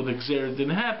things. Well, the Gzera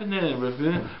didn't happen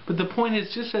then, but the point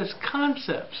is, just as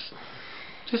concepts.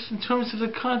 Just in terms of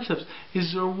the concepts,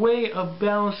 is there a way of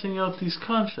balancing out these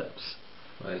concepps?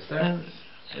 What is that?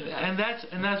 And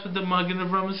that's what the Magen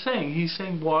Avraham is saying. He's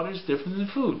saying water is different than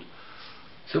food.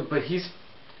 So, but he's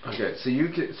okay.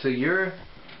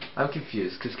 I'm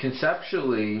confused because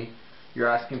conceptually, you're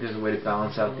asking if there's a way to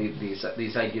balance out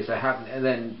these ideas I have, and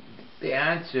then the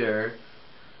answer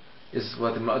is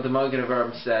what the Magen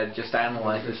Avraham said. Just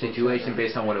analyze the situation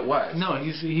based on what it was. No,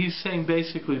 he's saying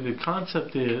basically the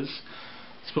concept is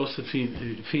supposed to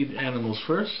feed animals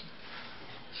first.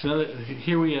 So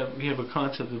here we have a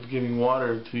concept of giving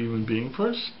water to the human being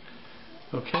first.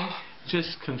 Okay,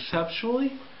 just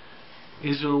conceptually,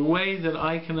 is there a way that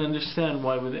I can understand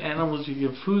why with animals you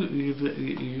give food,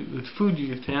 with food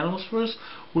you give to animals first,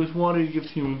 with water you give to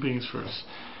human beings first?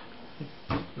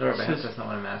 No, Rabbi, that's not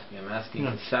what I'm asking. I'm asking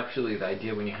conceptually the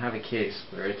idea when you have a case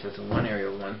where it says in one area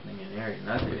one thing, in another area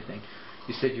another thing.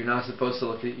 You said you're not supposed to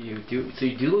look at so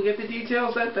you do look at the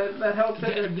details. That helps.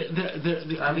 The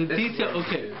detail.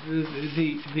 Okay.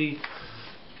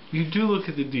 You do look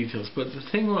at the details, but the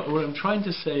thing what I'm trying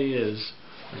to say is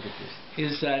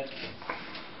that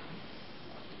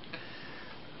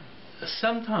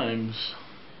sometimes,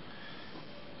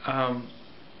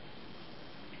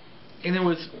 in other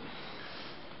words,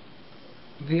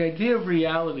 the idea of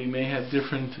reality may have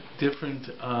different.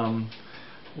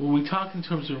 When we talk in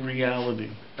terms of reality,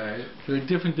 right, there are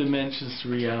different dimensions to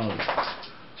reality.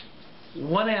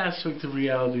 One aspect of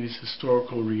reality is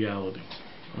historical reality.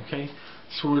 Okay,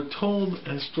 so we're told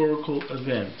a historical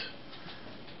event,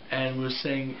 and we're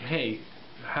saying, hey,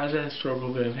 how did that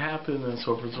historical event happen, and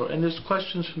so forth and so on. And there's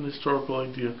questions from the historical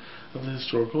idea of the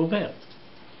historical event,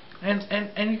 and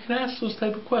you can ask those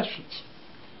type of questions.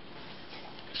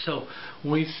 So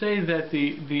when we say that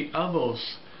the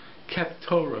Avos kept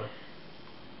Torah,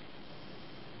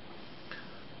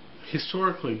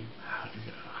 historically,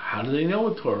 how do they know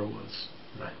what Torah was?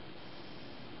 Right.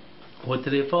 What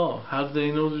did they follow? How do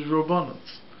they know the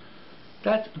Rabbanans?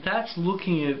 That's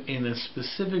looking at it in a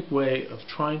specific way of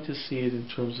trying to see it in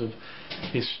terms of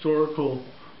historical,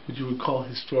 what you would call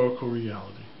historical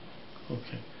reality.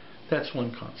 Okay, that's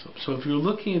one concept. So if you're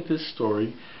looking at this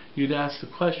story, you'd ask the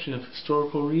question of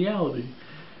historical reality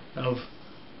of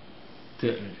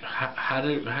how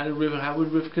would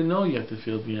Rivka know you have to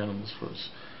feed the animals first?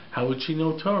 How would she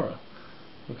know Torah?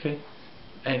 Okay,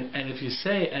 and if you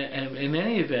say, and in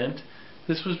any event,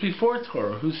 this was before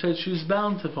Torah. Who said she was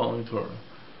bound to following Torah?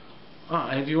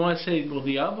 And if you want to say, well,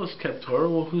 the Avos kept Torah,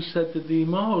 well, who said that the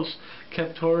Imahos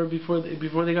kept Torah before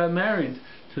they got married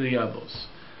to the Avos?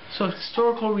 So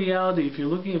historical reality, if you're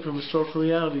looking at it from historical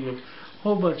reality, you have a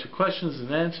whole bunch of questions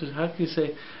and answers. How can you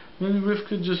say, maybe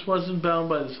Rivka just wasn't bound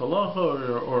by this halacha,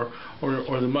 or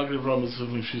the Magen Avraham is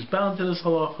if she's bound to this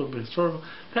halacha, but historical.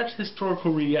 That's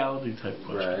historical reality type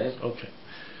questions. Right. Okay.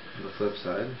 On the flip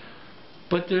side.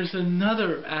 But there's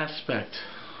another aspect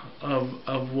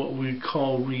of what we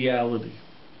call reality.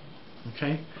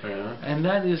 Okay? Yeah. And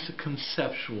that is the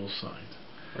conceptual side.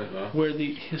 Where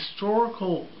the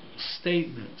historical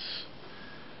statements,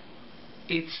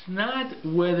 it's not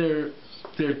whether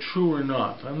they're true or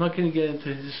not. I'm not going to get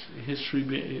into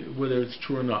history whether it's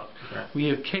true or not. Okay. We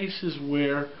have cases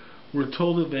where we're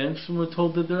told events and we're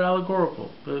told that they're allegorical.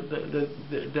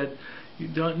 That you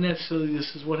don't necessarily,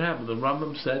 this is what happened. The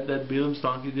Rambam said that Bilam's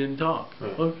donkey didn't talk.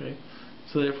 Right. Okay.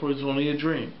 So therefore it's only a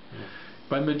dream. Yeah.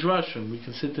 By Midrashim, we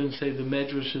can sit there and say the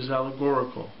Midrash is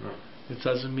allegorical. Right. It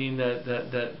doesn't mean that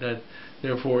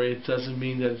therefore it doesn't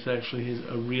mean that it's actually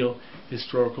a real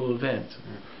historical event.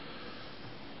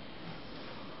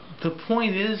 The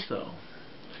point is, though,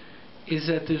 is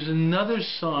that there's another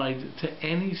side to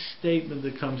any statement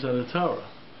that comes out of Torah.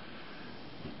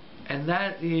 And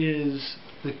that is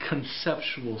the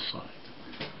conceptual side.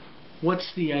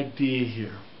 What's the idea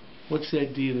here? What's the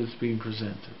idea that's being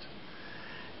presented?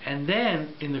 And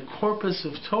then, in the corpus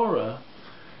of Torah,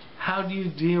 how do you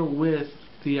deal with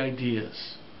the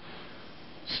ideas?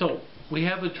 So, we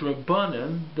have a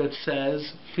Rabbanan that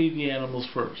says, feed the animals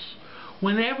first.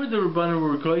 Whenever the Rabbanan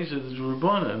were going to the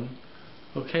Rabbanan,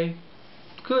 okay,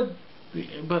 good.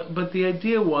 But the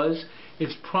idea was,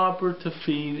 it's proper to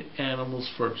feed animals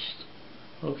first.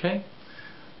 Okay?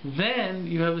 Then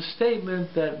you have a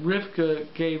statement that Rivka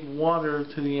gave water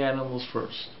to the animals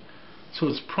first. So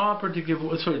it's proper to give,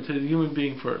 to the human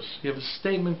being first. You have a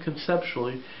statement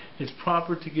conceptually, it's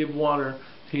proper to give water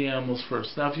to the animals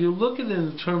first. Now if you look at it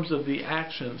in terms of the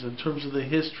actions, in terms of the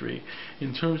history,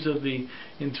 in terms of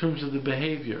the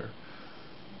behavior,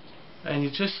 and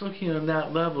you're just looking on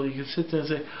that level, you can sit there and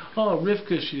say, oh,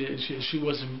 Rivka, she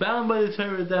wasn't bound by the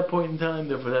Torah at that point in time,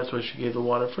 therefore that's why she gave the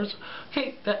water first.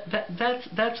 Okay,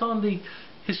 that's on the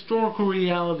historical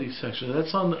reality section.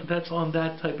 That's on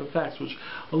that type of facts, which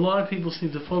a lot of people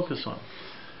seem to focus on.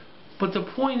 But the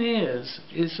point is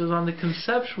that on the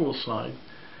conceptual side,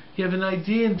 you have an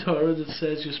idea in Torah that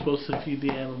says you're supposed to feed the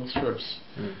animals first.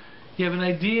 You have an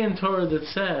idea in Torah that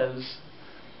says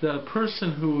that a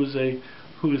person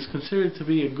who is considered to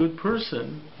be a good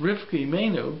person, Rivka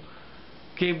Imenu,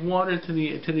 gave water to the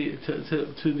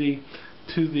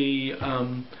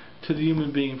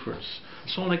human being first.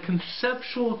 So in a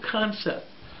conceptual concept,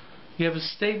 you have a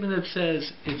statement that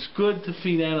says it's good to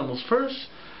feed animals first.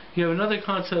 You have another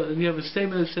concept, and you have a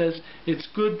statement that says it's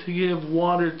good to give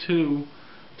water to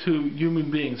human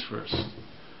beings first.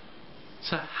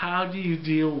 So how do you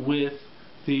deal with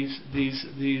the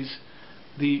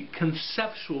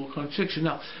conceptual contradiction?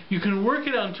 Now, you can work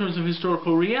it out in terms of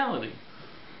historical reality,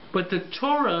 but the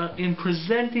Torah, in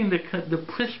presenting the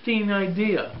pristine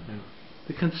idea,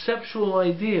 the conceptual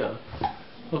idea,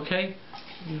 okay,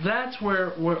 that's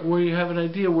where you have an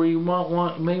idea where you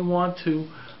may want to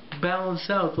balance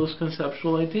out those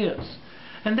conceptual ideas.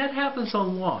 And that happens a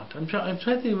lot. I'm trying to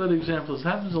think of other examples. It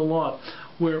happens a lot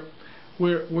where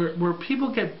people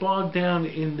get bogged down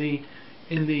in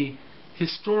the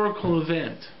historical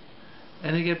event,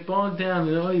 and they get bogged down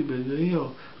in,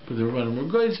 but they're running more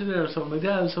goods in there, or something like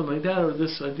that, or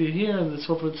this idea here, and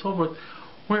so forth and so forth,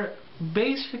 where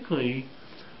basically,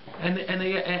 and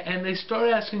they start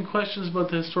asking questions about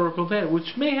the historical event,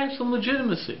 which may have some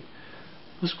legitimacy.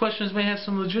 Those questions may have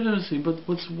some legitimacy, but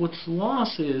what's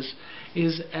lost is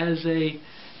as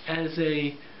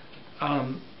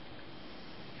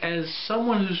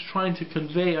someone who's trying to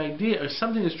convey ideas, or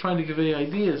something that's trying to convey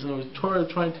ideas, and Torah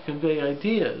trying to convey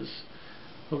ideas,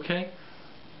 okay?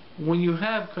 When you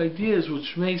have ideas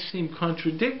which may seem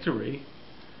contradictory,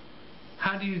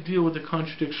 how do you deal with the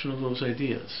contradiction of those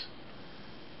ideas?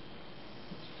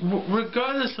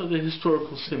 Regardless of the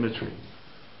historical symmetry.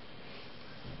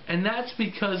 And that's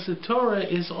because the Torah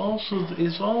is also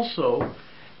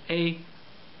a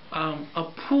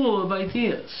pool of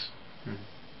ideas. And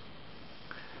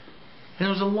there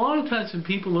was a lot of times when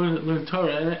people learn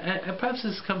Torah, and perhaps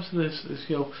this comes to this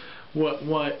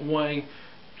why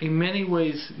in many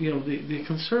ways, the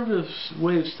conservative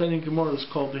way of studying Gemara is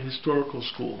called the historical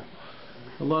school.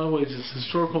 In a lot of ways, it's a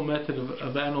historical method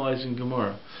of analyzing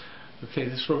Gemara. Okay,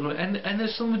 historical, and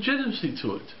there's some legitimacy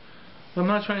to it. I'm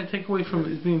not trying to take away from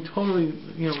it being totally,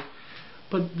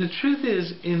 but the truth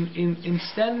is, in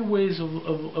standard ways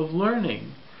of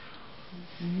learning,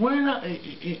 we're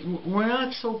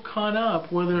not so caught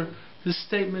up whether this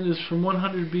statement is from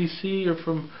 100 BC or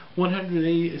from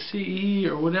 100 CE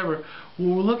or whatever.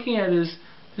 What we're looking at is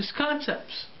there's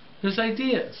concepts, there's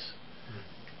ideas,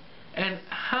 and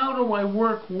how do I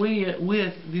work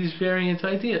with these variant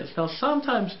ideas? Now,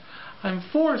 sometimes I'm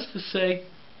forced to say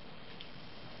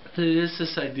that it is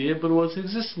this idea, but it wasn't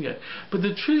existing yet. But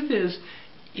the truth is,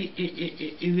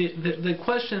 the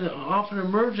question that often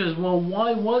emerges: well,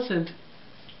 why wasn't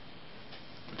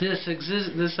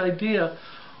this idea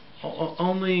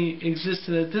only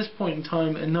existed at this point in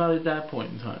time and not at that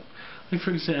point in time? Like,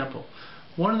 for example,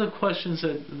 one of the questions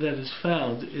that is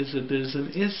found is that there's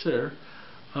an isser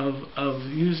of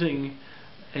using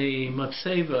a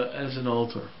matseva as an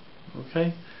altar.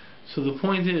 Okay, so the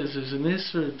point is, there's an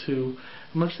isser to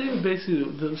matseva. Basically,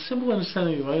 the simple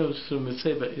understanding of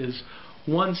matseva is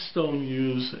one stone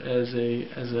used as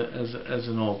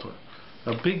an altar.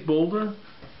 A big boulder,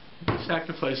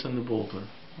 sacrifice on the boulder,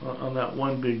 on that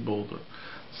one big boulder.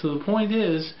 So the point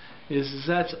is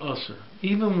that's usher.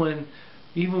 Even when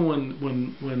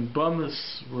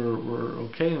bamas were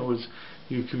okay, in other words,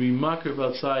 you could be makrav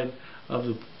outside of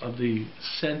the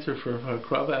center for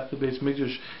Hakrav after the Beis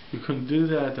Mikdash. You couldn't do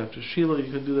that after Shiloh. You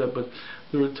couldn't do that, but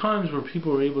there were times where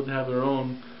people were able to have their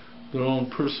own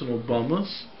personal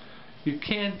bamas. You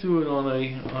can't do it on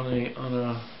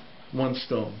a one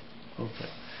stone. Okay.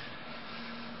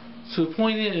 So the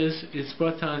point is, it's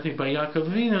brought down, I think, by Yaakov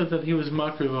Avinu that he was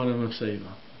makrav on a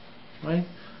matzeva, right?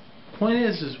 The point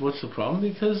is what's the problem?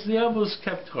 Because the Abbos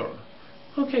kept Torah.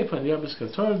 Okay, fine, the Abbos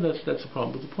kept Torah. That's a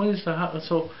problem. But the point is,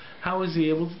 how is he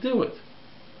able to do it?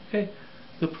 Okay.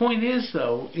 The point is,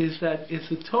 though, is that if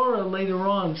the Torah later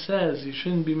on says you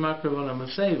shouldn't be makrav on a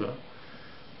matzeva,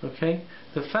 okay,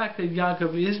 the fact that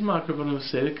Yaakov is makrav on a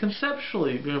matzeva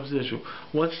conceptually becomes an issue.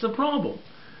 What's the problem?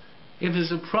 If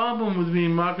there's a problem with being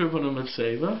makrav on a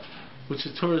matzeva, which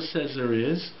the Torah says there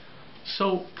is,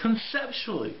 so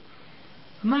conceptually,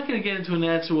 I'm not going to get into an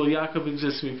answer, well, Yaakov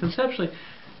exists. Conceptually,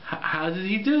 how did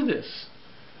he do this?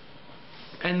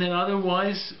 And then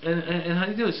otherwise, and how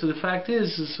do you do it? So the fact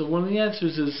is so one of the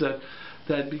answers is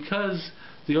that because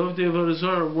the Ovdei Avodah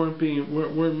Zarah weren't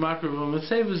makrav on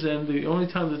matzevas, and the only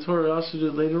time the Torah also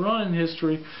did later on in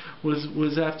history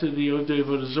was after the Ovdei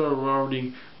Avodah Zarah were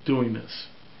already doing this.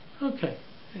 Okay,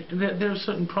 there are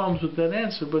certain problems with that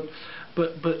answer, but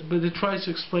it tries to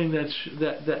explain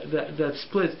that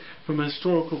split from a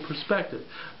historical perspective.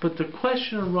 But the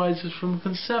question arises from a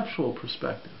conceptual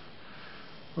perspective.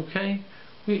 Okay,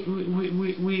 We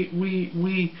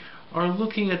are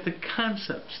looking at the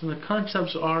concepts, and the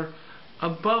concepts are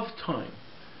above time.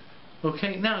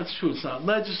 Okay, now it's true, it's not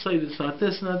legislated, it's not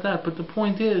this, not that, but the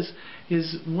point is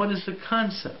what is the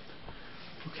concept?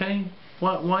 Okay,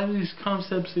 why do these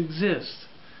concepts exist?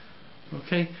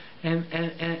 Okay,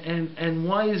 and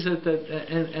why is it that,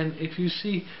 and if you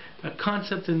see a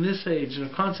concept in this age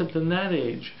and a concept in that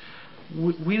age,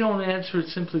 we don't answer it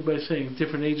simply by saying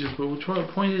different ages, but the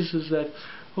point is that,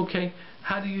 okay,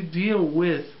 how do you deal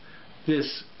with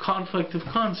this conflict of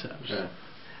concepts? Yeah.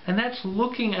 And that's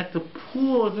looking at the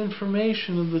pool of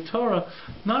information of the Torah,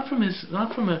 not from a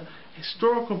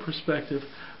historical perspective,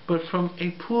 but from a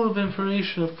pool of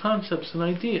information of concepts and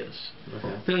ideas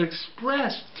that are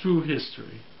expressed through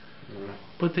history.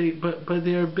 But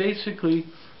they are basically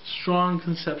strong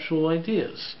conceptual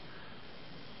ideas.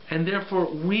 And therefore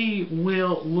we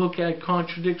will look at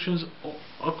contradictions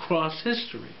across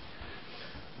history.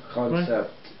 Concept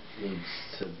needs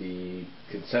to be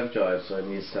conceptualized, so it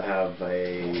needs to have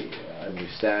a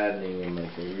understanding and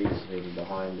like a reasoning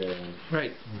behind it.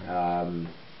 Right.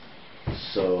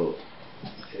 So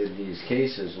in these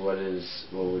cases, what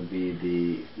would be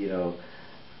the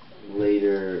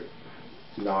later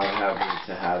not having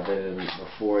to have it and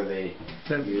before they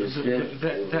used it?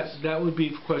 That would be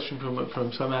a question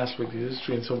from some aspect of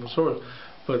history and so on and so forth.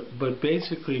 But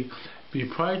basically,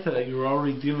 prior to that, you're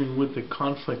already dealing with the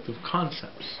conflict of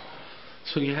concepts.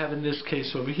 So you have in this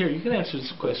case over here, you can answer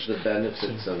this question. What's the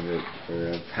benefits of it,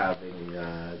 for having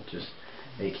just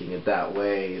making it that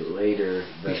way later,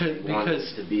 that they want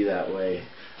it to be that way?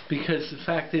 Because the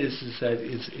fact is that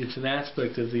it's an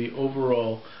aspect of the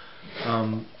overall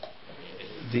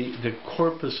the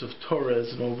corpus of Torah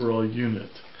as an overall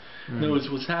unit. In other words,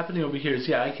 what's happening over here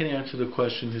is, I can answer the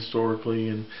question historically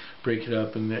and break it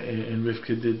up, and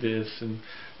Rivka did this, and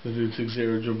it's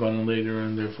Xera Drabanan later,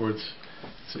 and therefore it's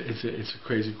a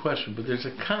crazy question. But there's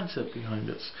a concept behind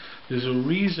this. There's a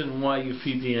reason why you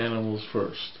feed the animals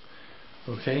first.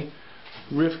 Okay?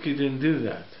 Rivka didn't do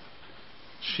that.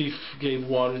 She gave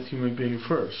water to human being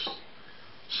first.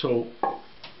 So,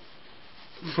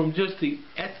 from just the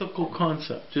ethical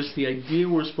concept, just the idea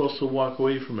we're supposed to walk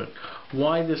away from it,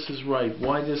 why this is right,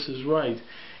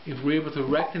 if we're able to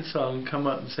reconcile and come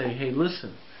out and say, hey,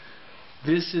 listen,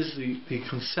 this is the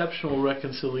conceptual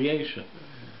reconciliation,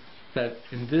 that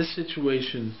in this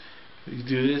situation you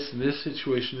do this, in this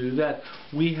situation you do that,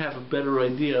 we have a better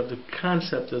idea of the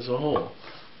concept as a whole.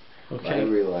 Okay? I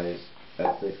realized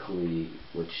ethically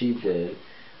what she did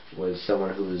was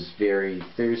someone who was very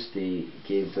thirsty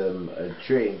gave them a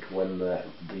drink when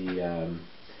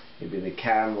maybe the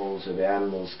camels or the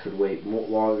animals could wait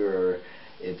longer, or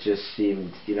it just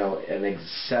seemed an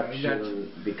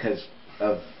exception because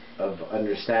of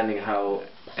understanding how.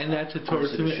 And that's a Torah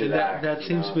that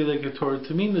seems to be like a Torah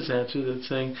Tamina's answer, that's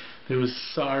saying there was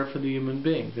tsar for the human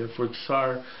being, therefore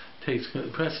tsar takes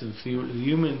precedence. The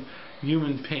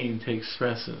human pain takes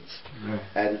precedence.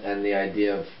 And the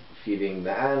idea of feeding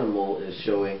the animal is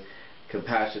showing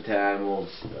compassion to animals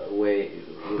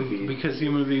because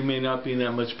human being may not be in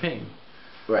that much pain.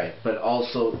 Right, but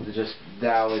also just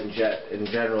now in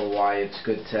general why it's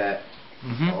good to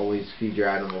always feed your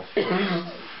animal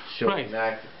first. Showing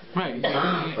that. Right,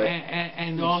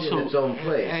 and also, in its own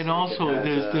place. And also,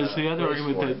 there's the other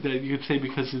argument that you could say,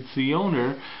 because it's the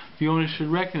owner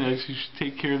should recognize you should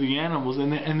take care of the animals,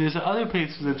 and there's other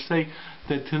places that say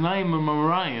that Tanaim and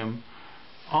Marayim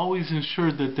always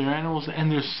ensured that their animals and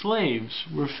their slaves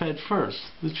were fed first.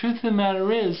 The truth of the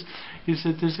matter is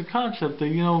that there's a concept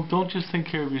that don't just take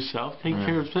care of yourself, take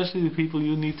care of especially the people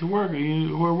you need to work,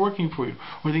 who are working for you,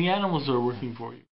 or the animals that are working for you.